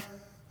Saturday night?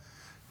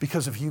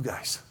 Because of you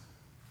guys.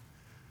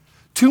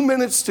 2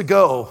 minutes to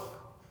go,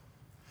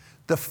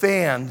 the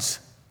fans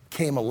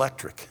came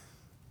electric.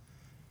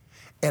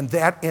 And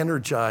that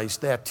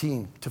energized that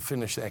team to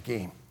finish that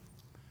game.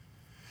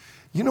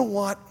 You know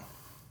what?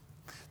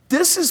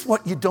 This is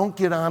what you don't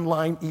get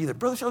online either.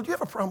 Brother Sheldon, do you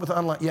have a problem with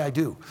online? Yeah, I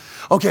do.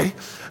 Okay.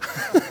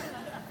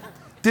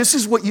 This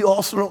is what you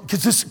also don't,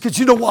 because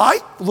you know why?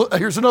 Look,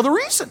 here's another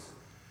reason.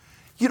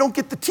 You don't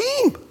get the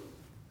team.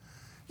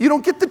 You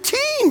don't get the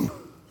team.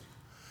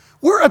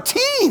 We're a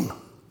team.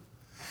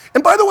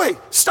 And by the way,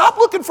 stop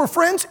looking for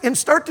friends and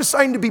start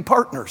deciding to be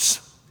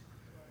partners.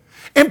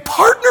 And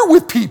partner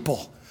with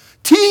people.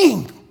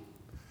 Team.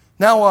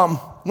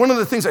 Now, one of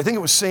the things, I think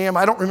it was Sam,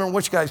 I don't remember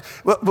which guys,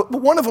 but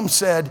one of them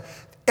said,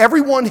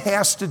 everyone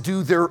has to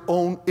do their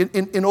own,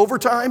 in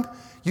overtime,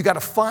 you got to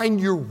find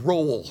your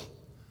role.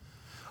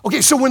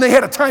 Okay, so when they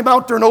had a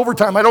timeout during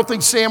overtime, I don't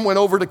think Sam went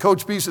over to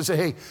Coach Beast and said,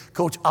 hey,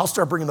 Coach, I'll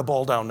start bringing the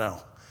ball down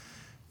now.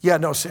 Yeah,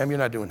 no, Sam, you're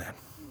not doing that.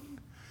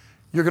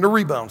 You're going to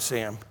rebound,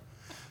 Sam,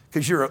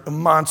 because you're a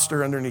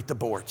monster underneath the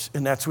boards,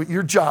 and that's what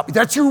your job,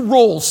 that's your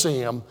role,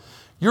 Sam.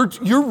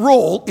 Your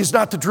role is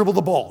not to dribble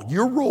the ball.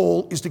 Your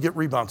role is to get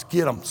rebounds.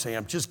 Get them,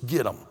 Sam, just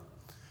get them.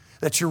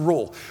 That's your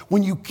role.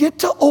 When you get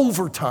to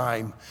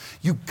overtime,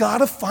 you got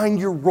to find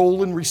your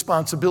role and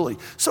responsibility.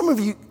 Some of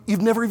you,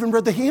 you've never even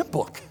read the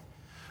handbook,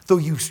 though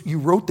you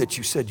wrote that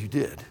you said you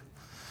did.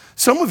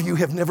 Some of you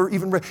have never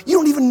even read, you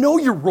don't even know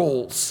your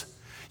roles.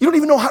 You don't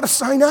even know how to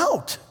sign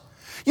out.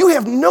 You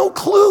have no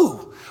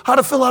clue how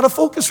to fill out a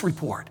focus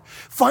report.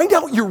 Find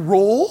out your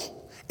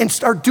role and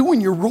start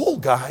doing your role,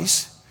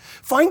 guys.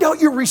 Find out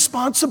your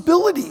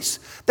responsibilities.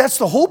 That's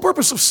the whole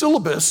purpose of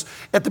syllabus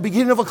at the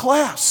beginning of a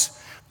class.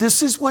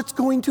 This is what's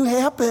going to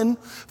happen.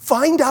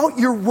 Find out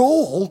your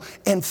role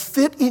and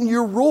fit in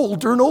your role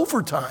during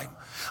overtime.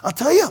 I'll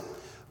tell you,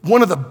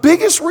 one of the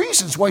biggest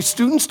reasons why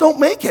students don't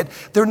make it,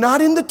 they're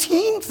not in the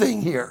team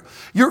thing here.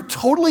 You're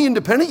totally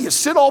independent. You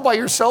sit all by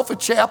yourself at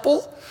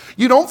chapel.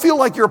 You don't feel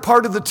like you're a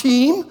part of the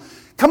team.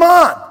 Come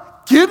on,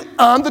 get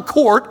on the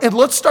court and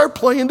let's start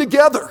playing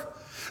together.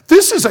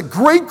 This is a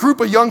great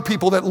group of young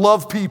people that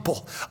love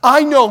people.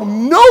 I know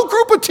no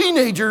group of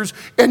teenagers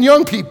and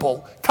young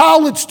people,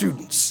 college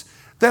students,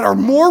 that are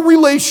more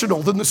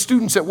relational than the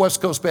students at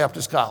West Coast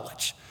Baptist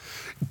College.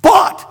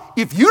 But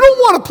if you don't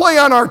want to play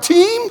on our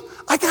team,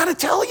 I got to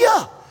tell you,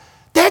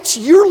 that's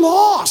your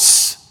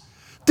loss.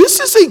 This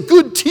is a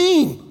good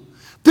team.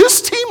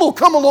 This team will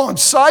come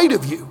alongside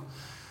of you.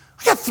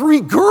 I got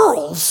 3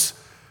 girls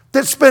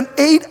that spent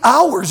 8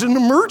 hours in the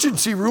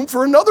emergency room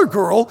for another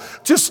girl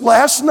just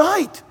last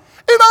night.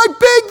 And I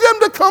begged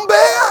them to come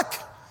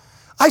back.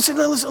 I said,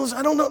 no, listen,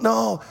 I don't know.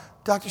 No,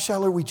 Dr.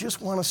 Schaller, we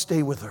just want to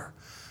stay with her.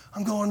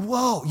 I'm going,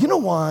 whoa. You know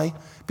why?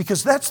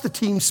 Because that's the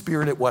team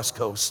spirit at West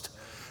Coast.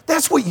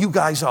 That's what you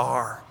guys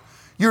are.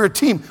 You're a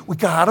team. We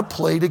got to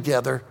play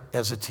together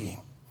as a team.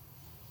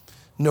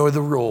 Know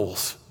the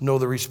roles. Know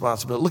the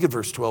responsibility. Look at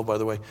verse 12, by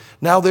the way.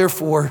 Now,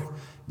 therefore,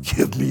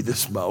 give me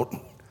this mountain.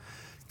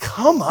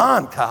 Come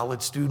on,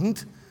 college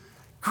student.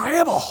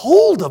 Grab a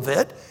hold of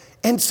it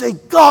and say,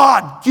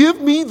 God,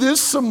 give me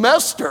this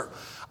semester.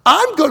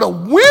 I'm going to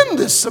win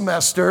this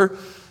semester.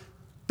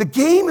 The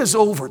game is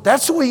over.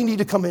 That's the way you need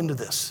to come into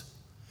this.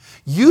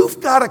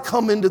 You've got to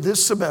come into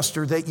this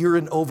semester that you're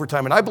in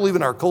overtime. And I believe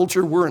in our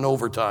culture, we're in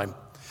overtime.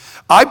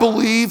 I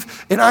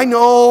believe, and I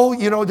know,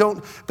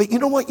 but you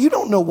know what? You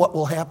don't know what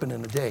will happen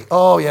in a day.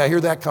 Oh, yeah, here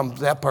that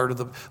comes, that part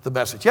of the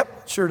message.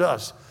 Yep, sure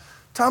does.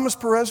 Thomas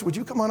Perez, would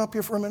you come on up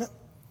here for a minute?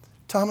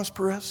 Thomas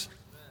Perez,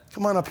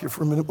 come on up here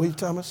for a minute, will you,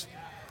 Thomas?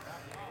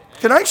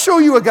 Can I show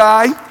you a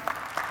guy?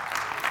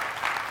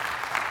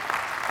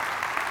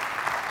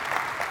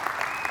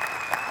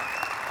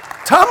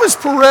 Thomas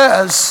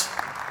Perez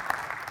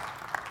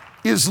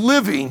is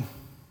living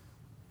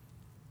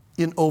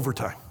in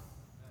overtime.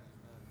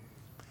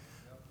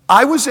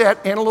 I was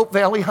at Antelope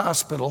Valley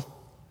Hospital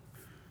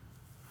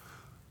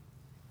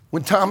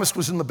when Thomas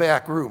was in the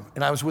back room,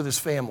 and I was with his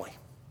family.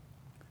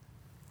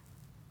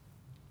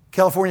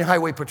 California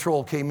Highway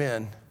Patrol came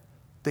in.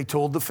 They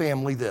told the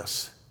family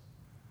this.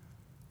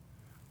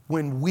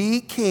 When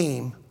we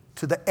came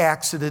to the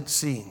accident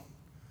scene,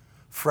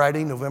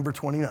 Friday, November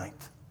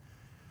 29th,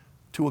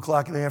 2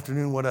 o'clock in the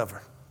afternoon,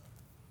 whatever.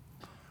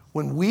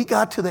 When we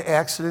got to the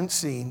accident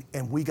scene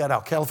and we got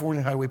out,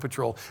 California Highway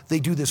Patrol, they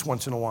do this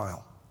once in a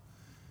while.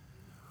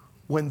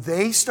 When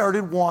they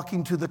started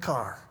walking to the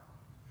car,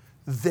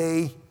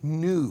 they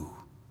knew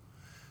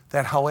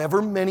that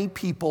however many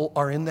people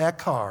are in that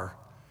car,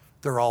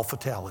 they're all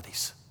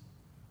fatalities.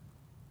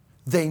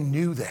 They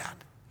knew that.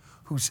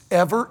 Who's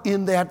ever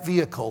in that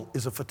vehicle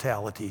is a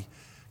fatality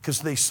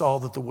because they saw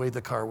that the way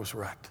the car was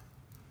wrecked.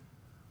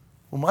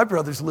 Well, my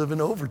brother's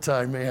living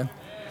overtime, man.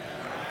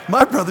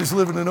 My brother's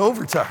living in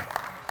overtime.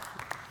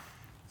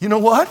 You know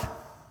what?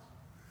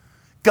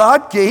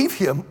 God gave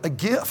him a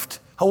gift.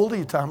 How old are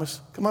you, Thomas?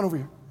 Come on over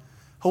here.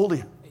 How old are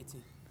you?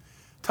 18.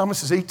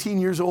 Thomas is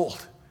 18 years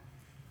old.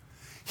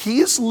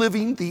 He is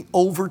living the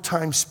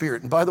overtime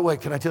spirit. And by the way,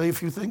 can I tell you a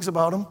few things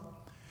about him?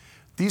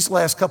 These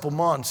last couple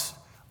months,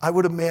 I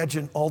would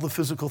imagine all the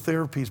physical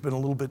therapy has been a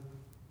little bit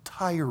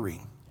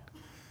tiring.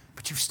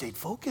 But you've stayed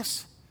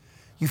focused.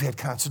 You've had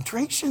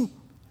concentration.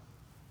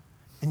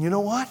 And you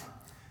know what?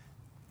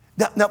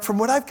 Now from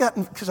what I've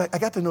gotten, because I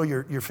got to know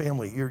your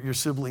family, your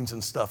siblings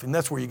and stuff, and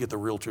that's where you get the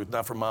real truth,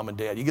 not from mom and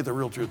dad. You get the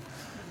real truth.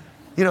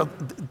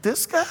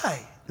 This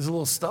guy is a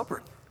little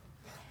stubborn.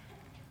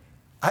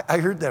 I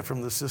heard that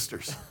from the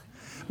sisters.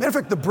 Matter of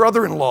fact, the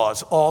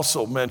brother-in-laws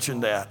also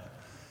mentioned that.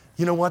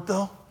 You know what,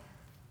 though?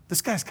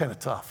 This guy's kind of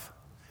tough.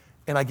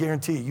 And I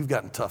guarantee you've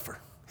gotten tougher,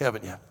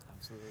 haven't you?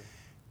 Absolutely.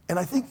 And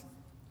I think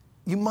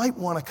you might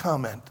want to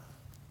comment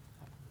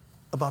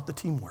about the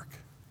teamwork.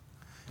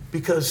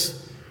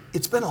 Because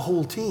It's been a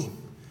whole team.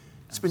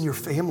 It's been your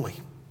family.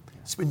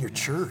 It's been your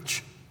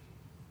church.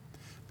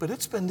 But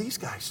it's been these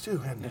guys too,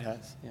 hasn't it? It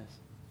has, yes.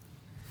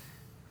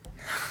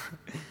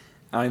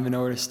 I don't even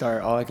know where to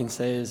start. All I can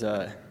say is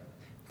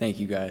thank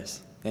you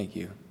guys. Thank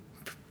you.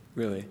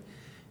 Really.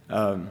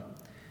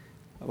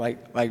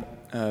 Like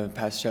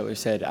Pastor Shetler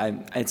said,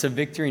 it's a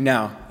victory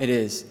now. It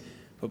is.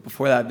 But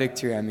before that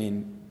victory, I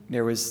mean,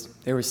 there was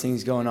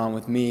things going on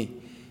with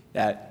me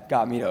that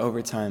got me to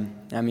overtime.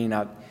 I mean,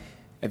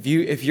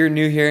 if you're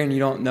new here and you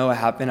don't know what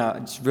happened,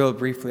 just real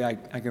briefly, I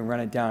can run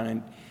it down.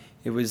 And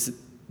it was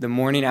the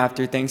morning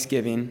after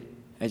Thanksgiving.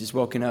 I just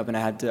woken up and I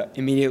had to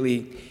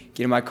immediately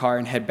get in my car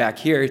and head back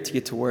here to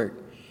get to work.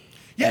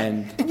 Yeah,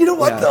 and you know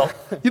what, though?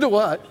 You know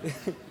what?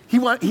 He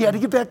had to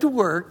get back to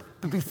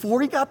work, but before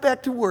he got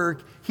back to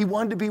work, he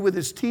wanted to be with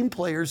his team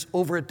players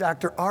over at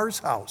Dr. R's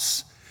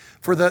house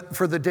for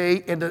the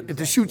day and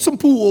to shoot some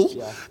pool,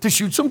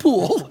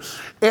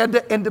 and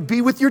to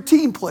be with your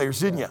team players,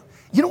 didn't you?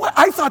 You know what?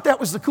 I thought that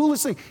was the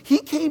coolest thing. He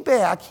came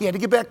back, he had to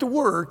get back to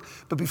work,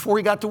 but before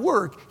he got to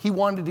work, he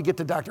wanted to get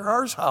to Dr.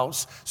 R's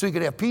house so he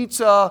could have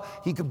pizza,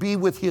 he could be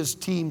with his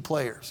team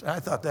players. And I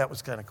thought that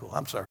was kind of cool.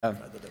 I'm sorry.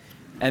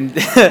 And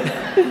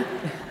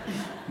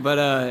but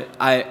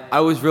I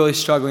was really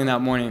struggling that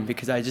morning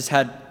because I just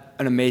had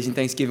an amazing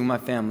Thanksgiving with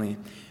my family.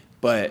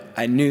 But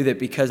I knew that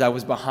because I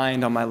was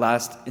behind on my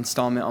last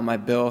installment on my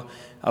bill,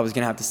 I was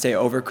going to have to stay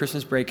over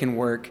Christmas break and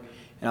work.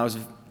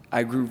 And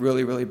I grew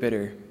really, really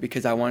bitter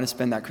because I wanted to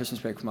spend that Christmas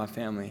break with my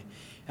family.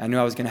 I knew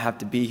I was going to have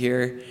to be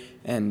here,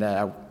 and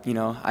I was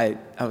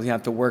going to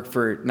have to work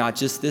for not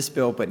just this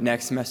bill, but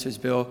next semester's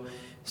bill.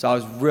 So I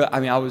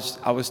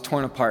was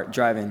torn apart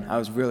driving. I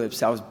was really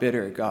upset. I was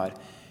bitter at God.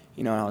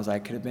 And I was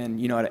like, could have been,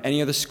 at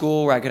any other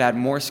school where I could have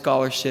had more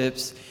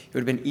scholarships. It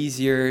would have been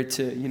easier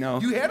to, You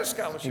had a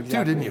scholarship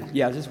exactly. too, didn't you?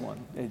 Yeah, just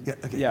one. Yeah.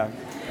 Okay. Yeah.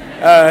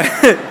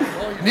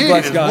 All you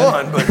needed is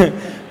one, but...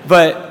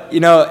 But,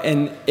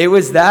 and it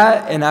was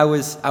that, and I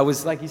was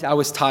like you said, I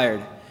was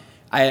tired.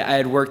 I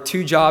had worked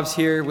 2 jobs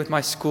here with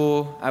my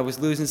school. I was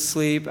losing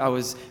sleep. I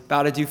was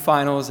about to do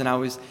finals, and I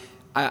was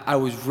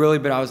really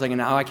bitter. I was like,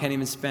 now I can't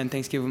even spend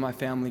Thanksgiving with my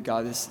family.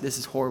 God, this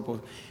is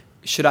horrible.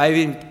 Should I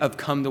even have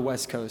come to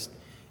West Coast?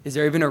 Is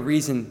there even a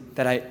reason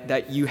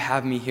that you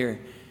have me here?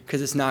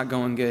 Because it's not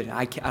going good.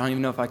 I don't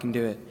even know if I can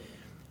do it.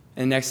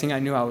 And the next thing I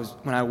knew,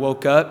 when I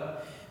woke up,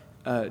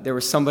 there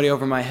was somebody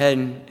over my head,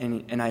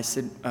 and I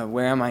said,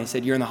 where am I? He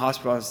said, you're in the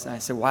hospital. I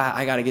said, why?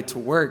 I got to get to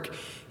work.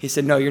 He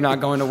said, no, you're not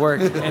going to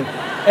work. And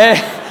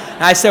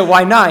I said,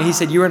 why not? He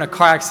said, you were in a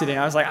car accident.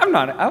 I was like,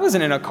 I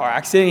wasn't in a car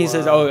accident. He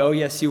says, oh,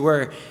 yes, you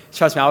were.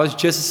 Trust me, I was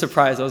just as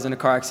surprised I was in a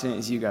car accident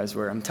as you guys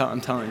were. I'm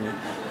telling you.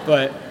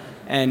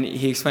 And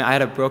he explained, I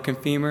had a broken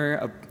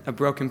femur, a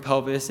broken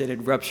pelvis. It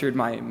had ruptured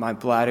my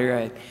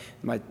bladder.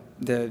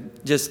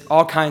 Just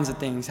all kinds of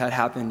things had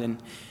happened.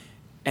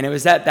 And it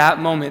was at that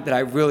moment that I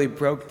really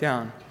broke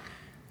down.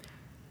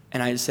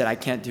 And I just said, I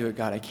can't do it,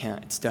 God, I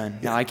can't. It's done.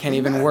 Now I can't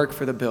even work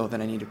for the bill that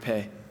I need to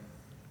pay.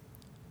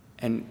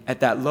 And at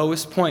that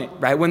lowest point,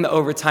 right when the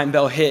overtime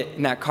bell hit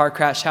and that car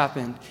crash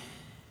happened,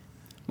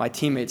 my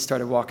teammates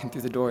started walking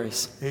through the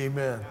doors.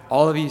 Amen.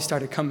 All of you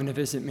started coming to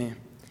visit me.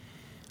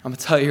 I'm going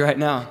to tell you right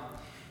now,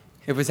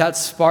 it was that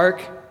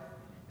spark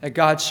that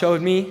God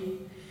showed me.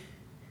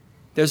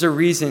 There's a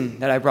reason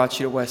that I brought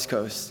you to West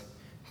Coast.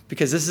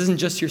 Because this isn't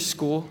just your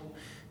school.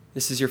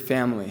 This is your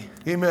family.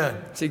 Amen.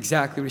 That's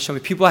exactly what he showed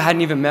me. People I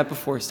hadn't even met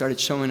before started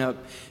showing up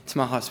to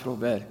my hospital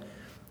bed.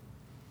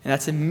 And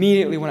that's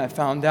immediately when I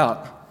found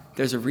out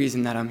there's a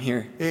reason that I'm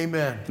here.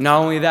 Amen.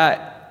 Not only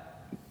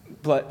that,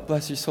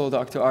 bless your soul,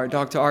 Dr. R.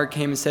 Dr. R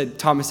came and said,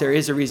 Thomas, there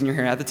is a reason you're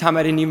here. At the time,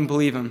 I didn't even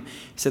believe him.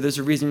 He said, there's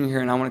a reason you're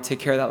here, and I want to take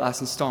care of that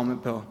last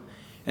installment bill.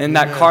 And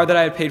that car that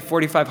I had paid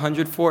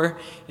 $4,500 for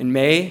in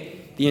May,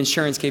 the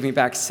insurance gave me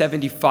back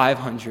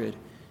 $7,500.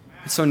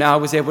 So now I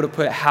was able to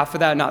put half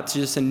of that, not to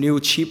just a new,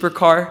 cheaper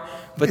car,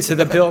 but to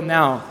the bill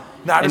now.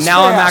 I'm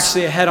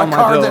actually ahead on my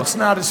bill. A car that's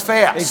not as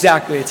fast.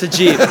 Exactly. It's a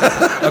Jeep.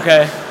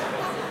 Okay?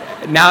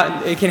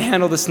 Now it can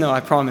handle the snow, I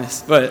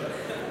promise. But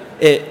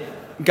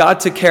God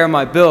took care of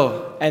my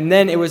bill. And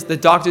then the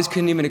doctors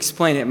couldn't even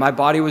explain it. My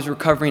body was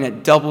recovering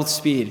at double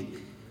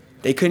speed.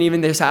 They couldn't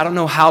even, they said, I don't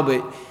know how,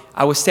 but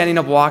I was standing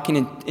up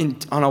walking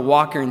on a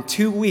walker in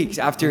 2 weeks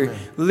after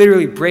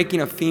literally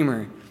breaking a femur.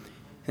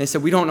 And they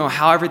said, we don't know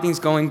how everything's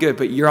going good,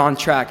 but you're on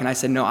track. And I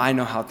said, no, I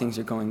know how things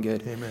are going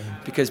good. Amen.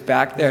 Because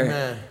back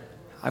there,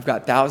 I've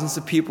got thousands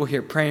of people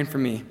here praying for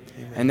me.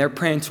 Amen. And they're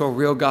praying to a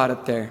real God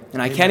up there.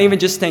 And I can't even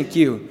just thank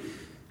you.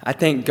 I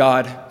thank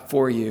God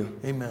for you.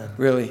 Amen.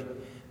 Really.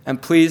 And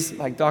please,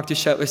 like Dr.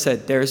 Shetler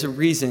said, there's a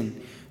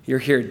reason you're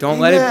here. Don't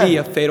let it be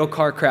a fatal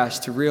car crash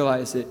to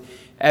realize that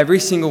every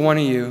single one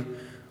of you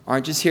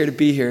aren't just here to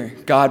be here.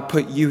 God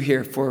put you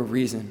here for a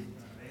reason.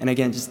 And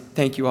again, just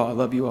thank you all. I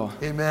love you all.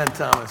 Amen,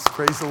 Thomas.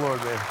 Praise the Lord,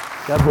 man.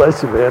 God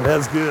bless you, man.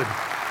 That's good.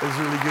 That's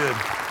really good.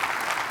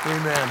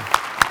 Amen.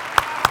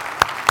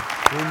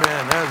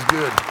 Amen. That's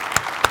good.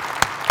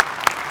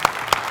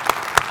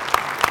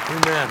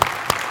 Amen.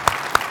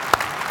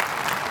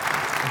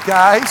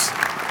 Guys,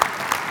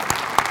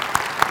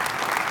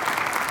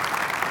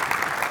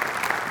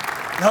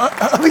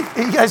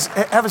 You guys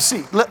have a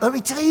seat. Let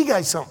me tell you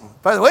guys something.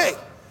 By the way,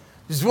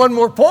 there's one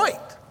more point.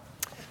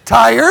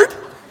 Tired,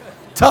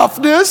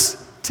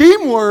 toughness,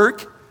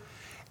 teamwork,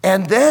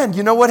 and then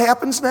you know what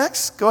happens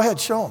next? Go ahead,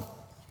 show them.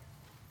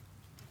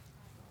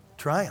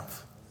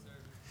 Triumph.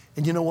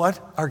 And you know what?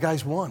 Our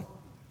guys won.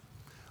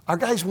 Our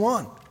guys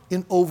won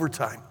in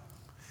overtime.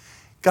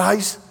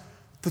 Guys,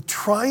 the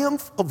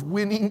triumph of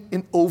winning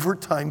an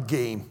overtime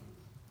game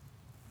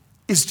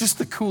is just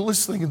the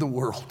coolest thing in the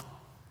world.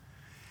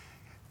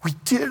 We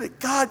did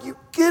it. God, you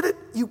did it.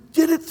 You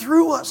did it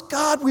through us.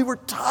 God, we were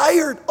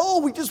tired.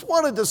 Oh, we just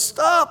wanted to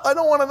stop. I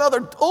don't want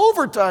another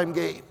overtime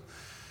game.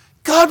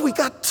 God, we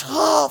got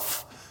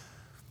tough.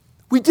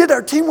 We did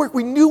our teamwork.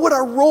 We knew what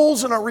our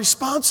roles and our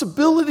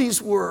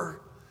responsibilities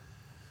were.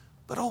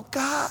 But oh,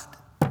 God,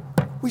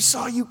 we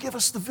saw you give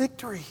us the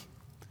victory.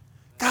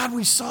 God,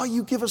 we saw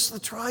you give us the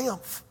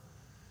triumph.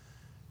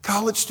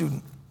 College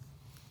student,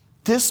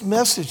 this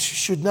message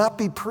should not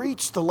be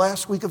preached the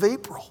last week of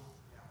April.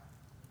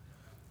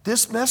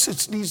 This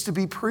message needs to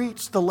be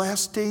preached the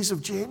last days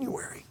of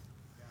January.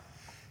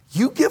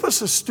 You give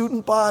us a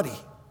student body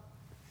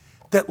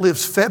that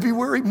lives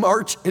February,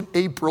 March, and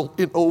April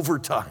in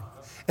overtime.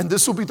 And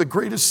this will be the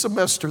greatest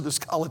semester this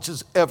college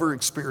has ever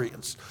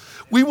experienced.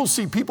 We will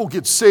see people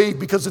get saved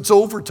because it's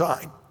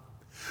overtime.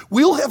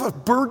 We'll have a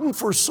burden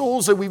for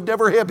souls that we've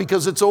never had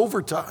because it's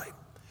overtime.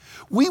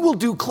 We will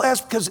do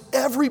class because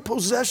every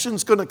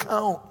possession's going to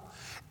count.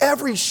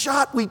 Every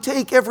shot we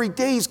take every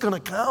day is going to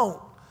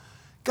count.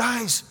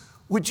 Guys,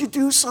 would you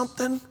do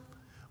something?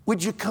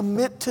 Would you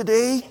commit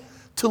today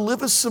to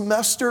live a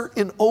semester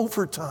in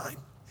overtime?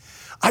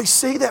 I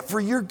say that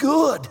for your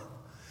good.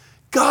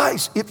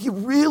 Guys, if you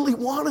really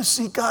want to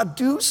see God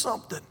do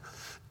something,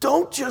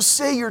 don't just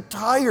say you're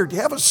tired.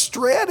 Have a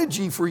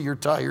strategy for your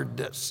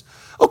tiredness.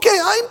 Okay,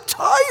 I'm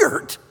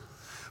tired,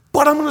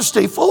 but I'm going to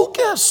stay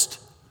focused.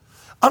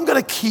 I'm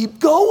going to keep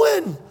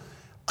going.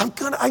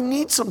 I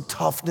need some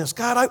toughness.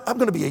 God, I'm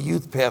going to be a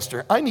youth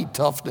pastor. I need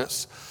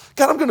toughness.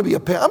 God, I'm going to be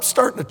I'm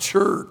starting a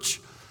church.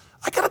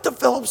 I got to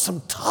develop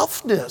some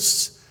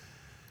toughness.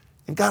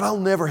 And God, I'll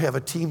never have a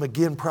team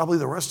again, probably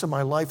the rest of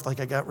my life like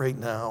I got right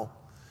now.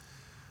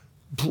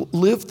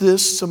 Live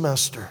this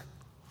semester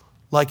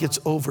like it's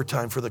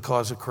overtime for the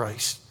cause of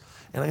Christ.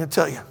 And I'm going to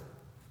tell you,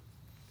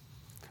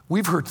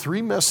 we've heard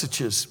 3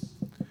 messages.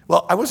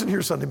 Well, I wasn't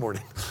here Sunday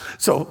morning,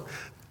 so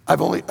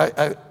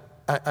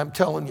I'm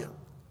telling you.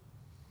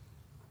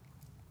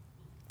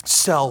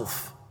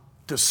 Self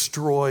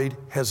destroyed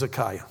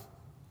Hezekiah.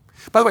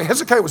 By the way,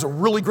 Hezekiah was a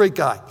really great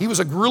guy. He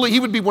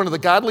would be one of the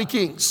godly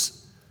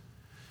kings.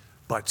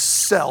 But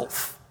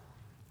self,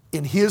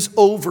 in his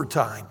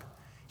overtime,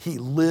 he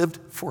lived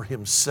for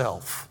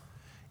himself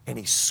and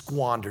he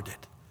squandered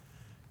it.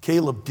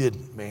 Caleb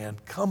didn't, man.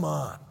 Come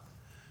on.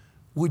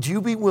 Would you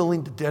be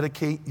willing to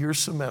dedicate your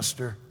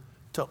semester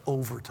to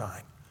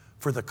overtime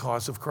for the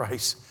cause of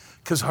Christ?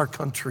 Because our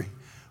country,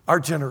 our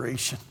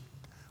generation,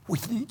 we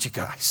need you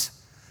guys.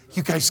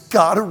 You guys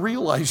got to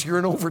realize you're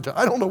in overtime.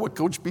 I don't know what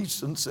Coach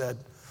Beeston said,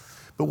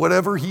 but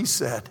whatever he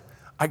said,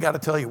 I got to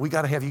tell you, we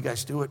got to have you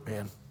guys do it,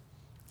 man.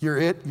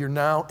 You're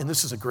now, and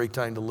this is a great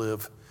time to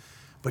live.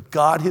 But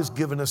God has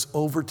given us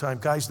overtime.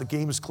 Guys, the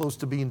game is close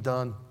to being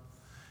done.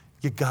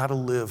 You got to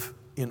live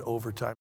in overtime.